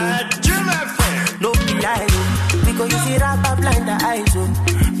mine too. No be lie, because you see rapper blind the eyes.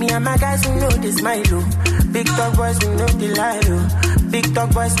 Me and my guys who know this smile. Big dog boys we know the lie. Big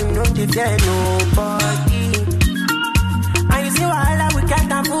dog boys we know the fear nobody. And you see why we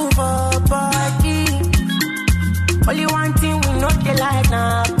can't move for body. Only one thing we know the like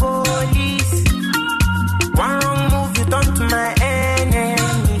now police. One wrong move you done to my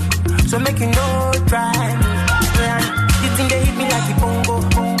enemy. So make you no try me. You think they hit me like a bongo.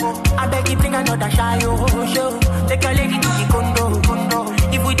 I beg you think I know that shy show. Take your lady to the condo.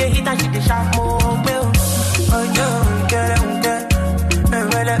 If we dey hit and she dey sharp more well. Oh yo, get it,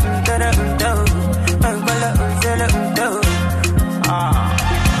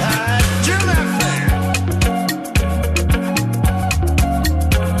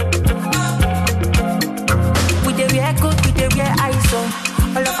 we dey wear coat, we dey wear ISO.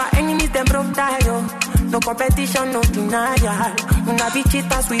 All of our enemies them broke tire. No competition, no denial. We not be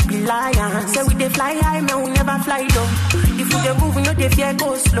cheaters, we be lions. Say we dey fly high, man, we never fly low. If we dey move, we know they fear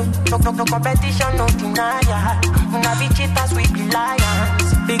go slow. No competition, no denial. We not be cheaters, we be lions.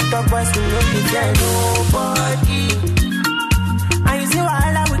 Big dog boys, we know they fear nobody. And you see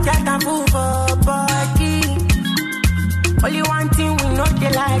why we can't move for body. Only one thing we know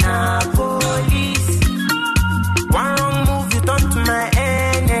they like na police. One wrong move, you turn to my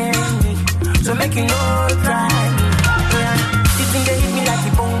enemy. So make you no try me. You think they hit me like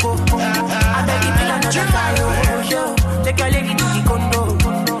a bongo. I beg you think another fire show. Take your lady to the condo.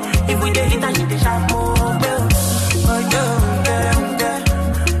 If we dey hit and she dey sharp more well. Oh yo, get it.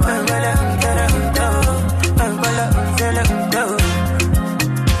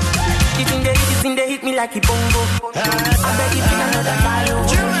 You think they hit me like a bongo. I beg you think another fire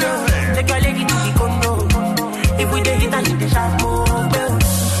show. Take your lady to the condo. If we dey hit and she dey sharp more well.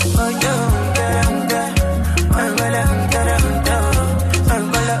 Oh yo.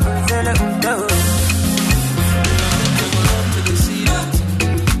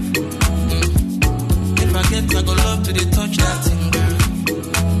 I go love to the touch that thing, girl.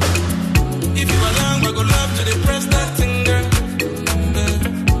 If you along, I go love to the press that thing, girl.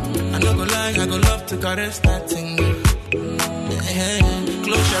 I no go lie, I go love to caress that thing, girl.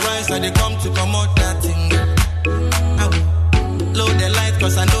 Close your eyes, and they come to come out that thing, girl. Load the light,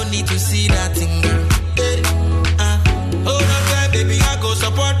 cause I don't need to see that thing, girl. Hold on tight, baby, I go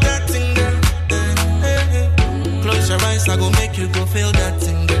support that thing, girl. Close your eyes, I go make you go feel that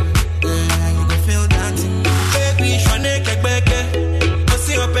thing, girl. You go feel that thing. Baby, shwane kekbeke.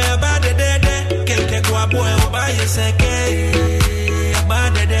 Osi ope abade dede. Kenke kwa boy obaye seke.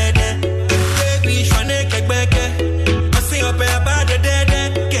 Abade dede. Baby, shwane kekbeke. Osi ope abade dede.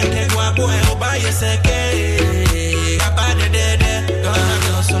 Kenke kwa boy obaye seke. Abade dede. Gonna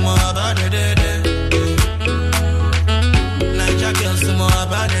girl some more abade dede. Niger girl some more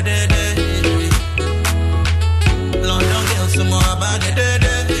abade dede. London girl some more abade dede.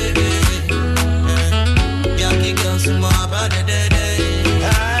 Some more about the day.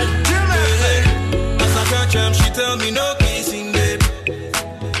 As I catch him, she tell me no kissing, babe.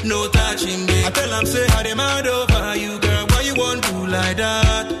 No touching, babe. I tell him, say, how they mad over you, girl. Why you want to like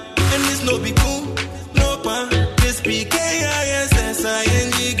that? And this no be cool, no pan. This be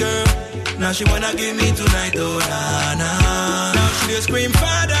K-I-S-S-I-N-G, girl. Now she wanna give me tonight, oh, nah. Now she just scream,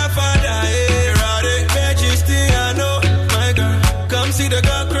 Father, Father, hey, Roddy. Majesty, I know, my girl. Come see the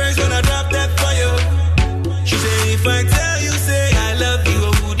girl crazy when I drop that fire. She say, if I tell you, say I love you,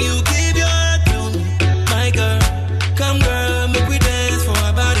 or would you give your heart to me? My girl, come girl, make we dance for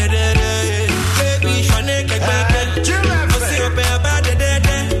about a day. Baby, shwane kek baby. Osi ope about a day.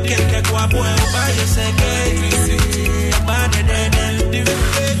 Kenke kwa boy, oba ye seke. About a day.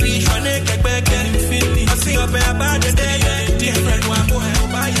 Baby, shwane kek baby. Osi ope about a day. Kenke kwa boy,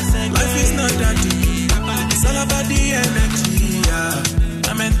 oba ye seke.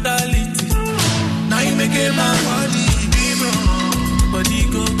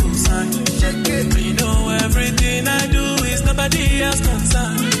 else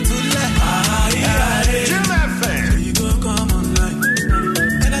concerned. Jim FM. You go come online.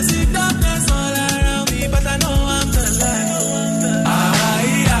 And I see darkness all around me, but I know I'm the light.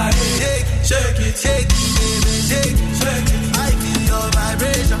 Shake it, baby, shake it. I feel your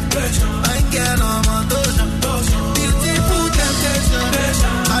vibration. I get on my motion. Beautiful temptation.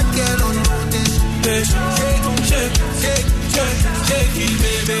 I get on rotation. Shake it,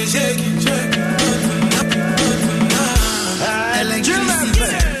 baby, shake it.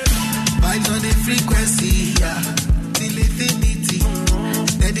 Electricity. Vibes on the frequency, yeah. Till infinity.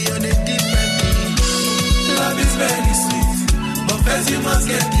 Steady on a different beat. Love is very sweet, but first you must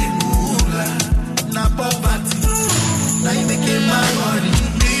get the moolah. Na poverty, now you making my money.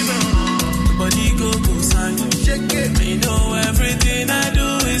 Nobody go sign. Shake it. You know everything I do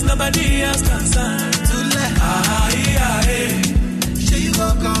is nobody else concerned. To let Sure you go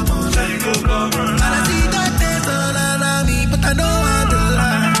come on. And I see that there's all around me, but I know I'm the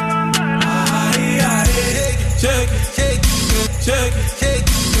lie. Shake it.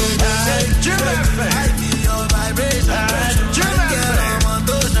 I feel your vibration. I get on my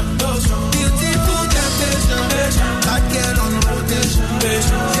motion. Beautiful temptation. I get on rotation.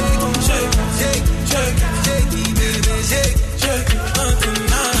 Shake it, baby, shake it.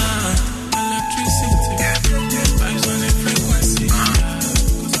 Electricity. Vibes on the frequency.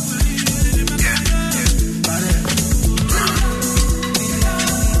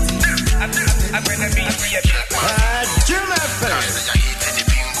 Jim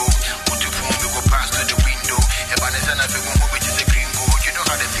FM.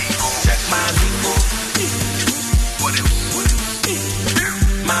 Check my bingo.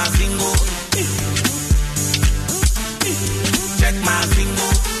 My bingo. Check my bingo.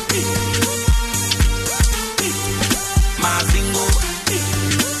 My bingo.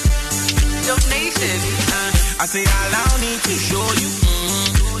 Donation. I say allow me to show you.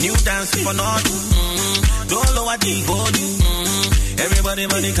 New dance for not. Don't lower the volume. Everybody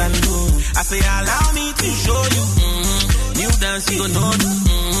money can do. I say allow me to show you. New dance you know do.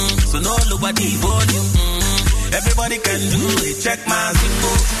 So no lower the volume. Everybody can do it. Check my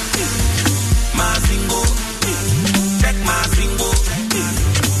single. My single. Check my single.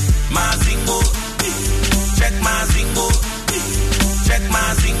 My single. Check my single. Check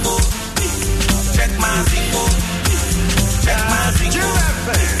my single. Check my single. Check my single.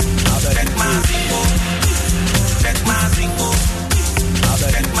 Check my single. Check my single.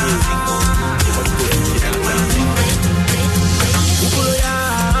 Check my single. Check my single. Ukulu ya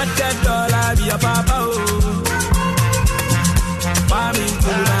 $100 be a papa oh. Mami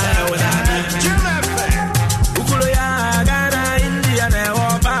ukulu ya wadani. Ukulu ya Ghana, India na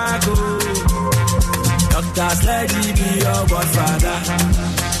wabako. Dr. Sledgy be your godfather.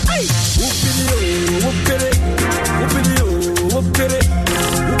 Upili oh, upili. Upili oh, upili.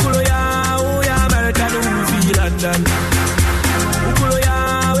 Ukulu ya American movie London. Ukulu ya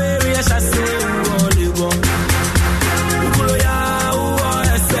we shase wole go. Ukulu ya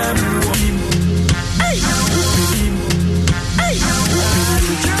SM wole. Hey, upili. Hey,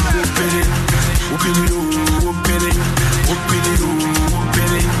 upili. Upili oh, upili. Upili oh,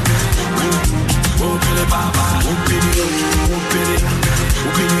 upili. Upili baba. Upili oh, upili.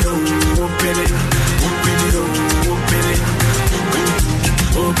 Upili oh, upili. Upili oh, upili.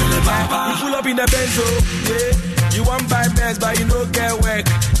 Upili baba. You pull up in the Benzo, yeah. You want buy Benz, but you no get work.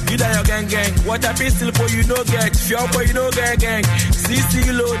 You die your gang. What a pistol for you no get. Fuel for you no get gang. CC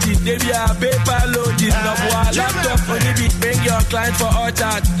loaded, they be a paper loaded. No boy, laptop for the beat. Bring your client for all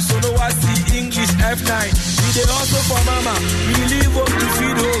chat. So no I see English F9. We dey also for mama. We leave home to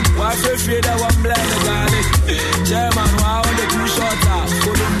feed home. Why afraid that one blind the garlic? German, wow, the two shots out.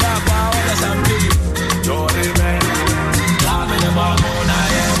 Go to back, wow, the champagne. Johnny man. I'm in the bar, I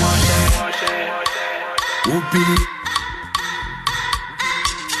am one day. Whoopie.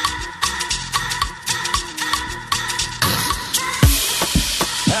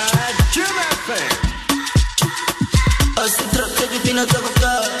 Jim FM.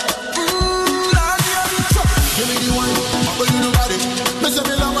 Give me the one, but you know about it. Miss a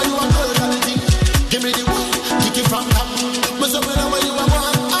million when you are cold, give me the one, kick it from top. Miss a million when you are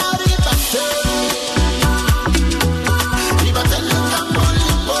one,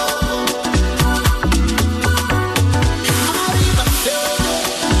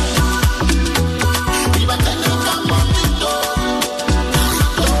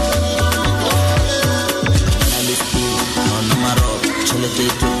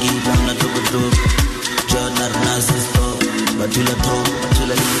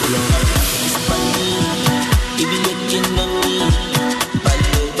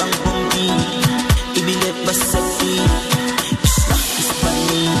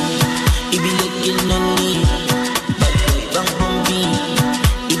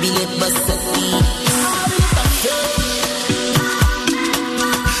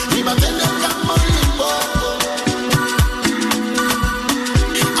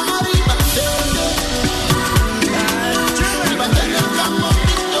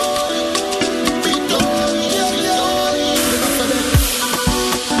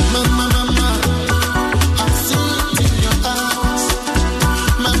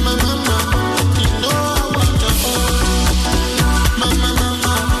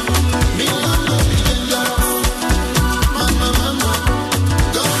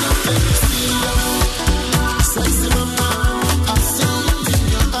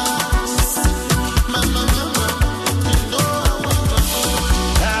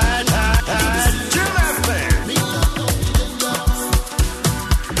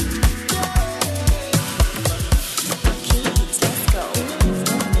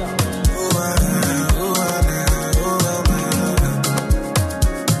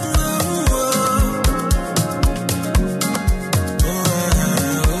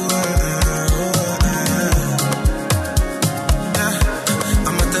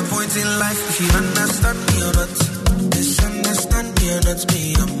 point in life if you understand me or not. Misunderstand me or not, me,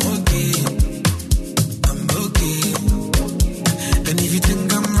 I'm okay. I'm okay. And if you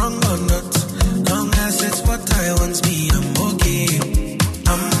think I'm wrong or not, long as it's what I want, me, I'm okay.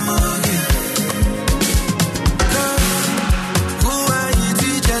 I'm okay. Who are you to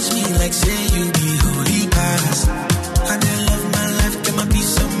judge me like say you be holy past? And I love my life, get my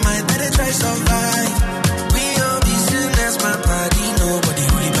peace of mind, better try survive. We all be sinners, my body, nobody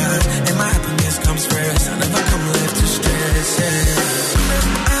holy past. And my happiness comes first, I never come left to stress, yeah.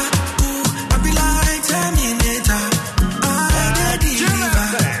 I be like Terminator, I deliver,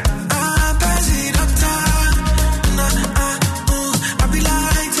 I pass it up top. I be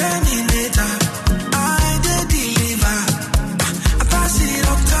like Terminator, I deliver, I pass it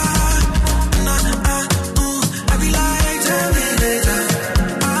up top. I be like Terminator,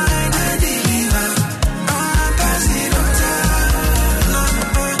 I deliver, I pass it up top.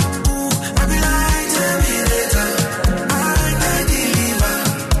 I be like Terminator, I deliver,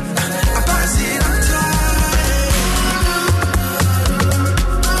 I pass it up top.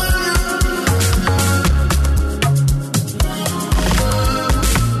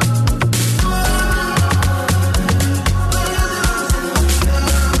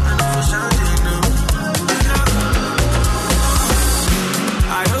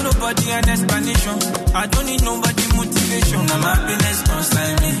 I owe nobody an explanation. I don't need nobody motivation. I'm happiness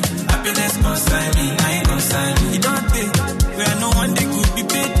consign me. Happiness consign me. I ain't consign me. You don't pay. Where no one day could be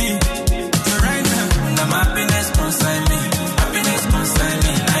paid. So right now, I'm happiness consign me. Happiness consign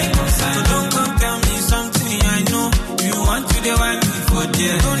me. I ain't consign me. So don't come tell me something I know. You want to the one me for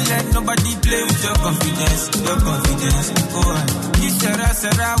there. Don't let nobody play with your confidence. Your confidence. Oh, this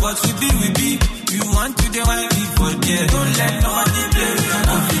Sarah, what we be. You want to the one me for there. Don't let nobody play with your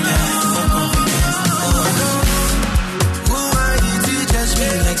confidence. Your confidence. Who are you to judge me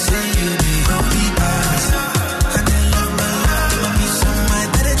like say you be holy past? And I love my life, give me some mind,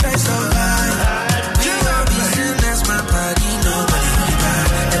 better try survive. You are be sinners, my body, nobody holy bad.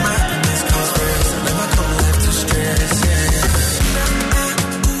 And my happiness comes first, I never come left to stress, yeah.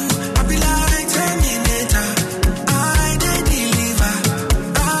 I be like Terminator, I deliver,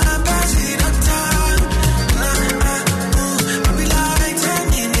 I pass it up top. I be like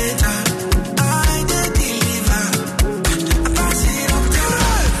Terminator, I deliver, I pass it up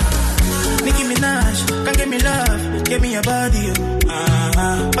top. Nicki Minaj, come give me love, give me your body,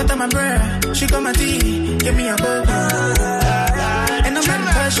 butter my bread, she got my tea, give me a boba. And I'm not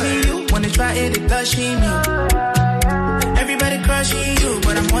crushing you, wanna try it, it blushing you. Everybody crushing you,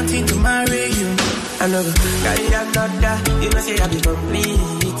 but I'm wanting to marry you. I know the carry another, you know say I be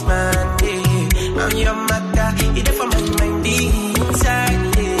complete, man, yeah. I'm your mother, you there for my mind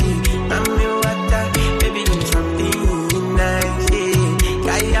inside, yeah. I'm your water, baby, give me something nice, yeah.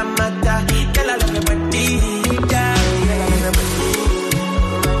 Carry another, girl, I love your body, yeah. Girl, I love your body.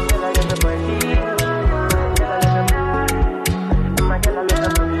 Girl, I love your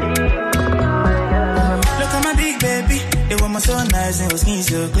body. Look at my big baby, they want my so nice and her skin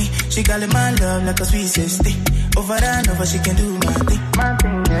so clean. She got my love like a sweet sister. Over and over, she can do my thing.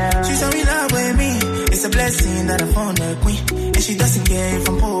 She's so in love with me. It's a blessing that I found a queen. And she doesn't care if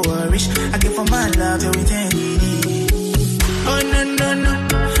I'm poor or rich. I give her my love to eternity. Oh no, no, no.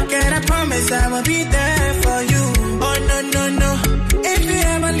 Can I promise I will be there for you? Oh no, no, no. If you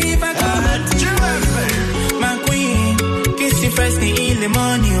ever leave, I come back to you. My queen, kiss you first thing in the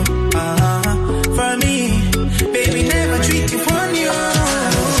morning. For me, baby, never treat you funny.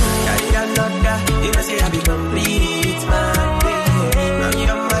 Carry another, you know say I be complete, man, yeah. I'm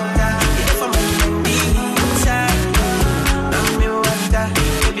your mother, you there for my mind inside, yeah. I'm your water,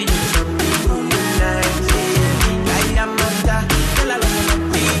 baby, you something nice, yeah. Carry another, girl, I love your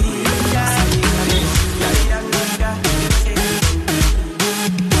body, yeah. Carry another, you know say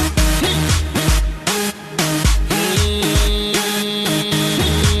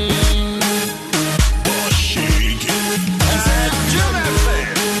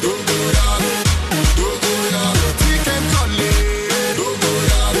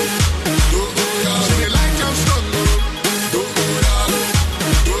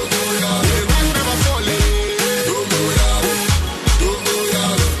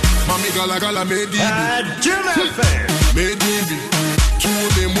Gala Medibi, Medibi,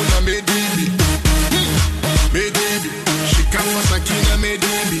 Chule Muna Medibi, Medibi, Shikafa Sakina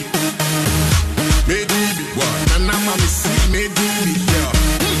Medibi, Medibi, Nana Mami Si Medibi,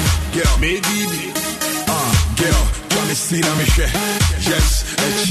 girl, Medibi, girl, come see na me share, yes.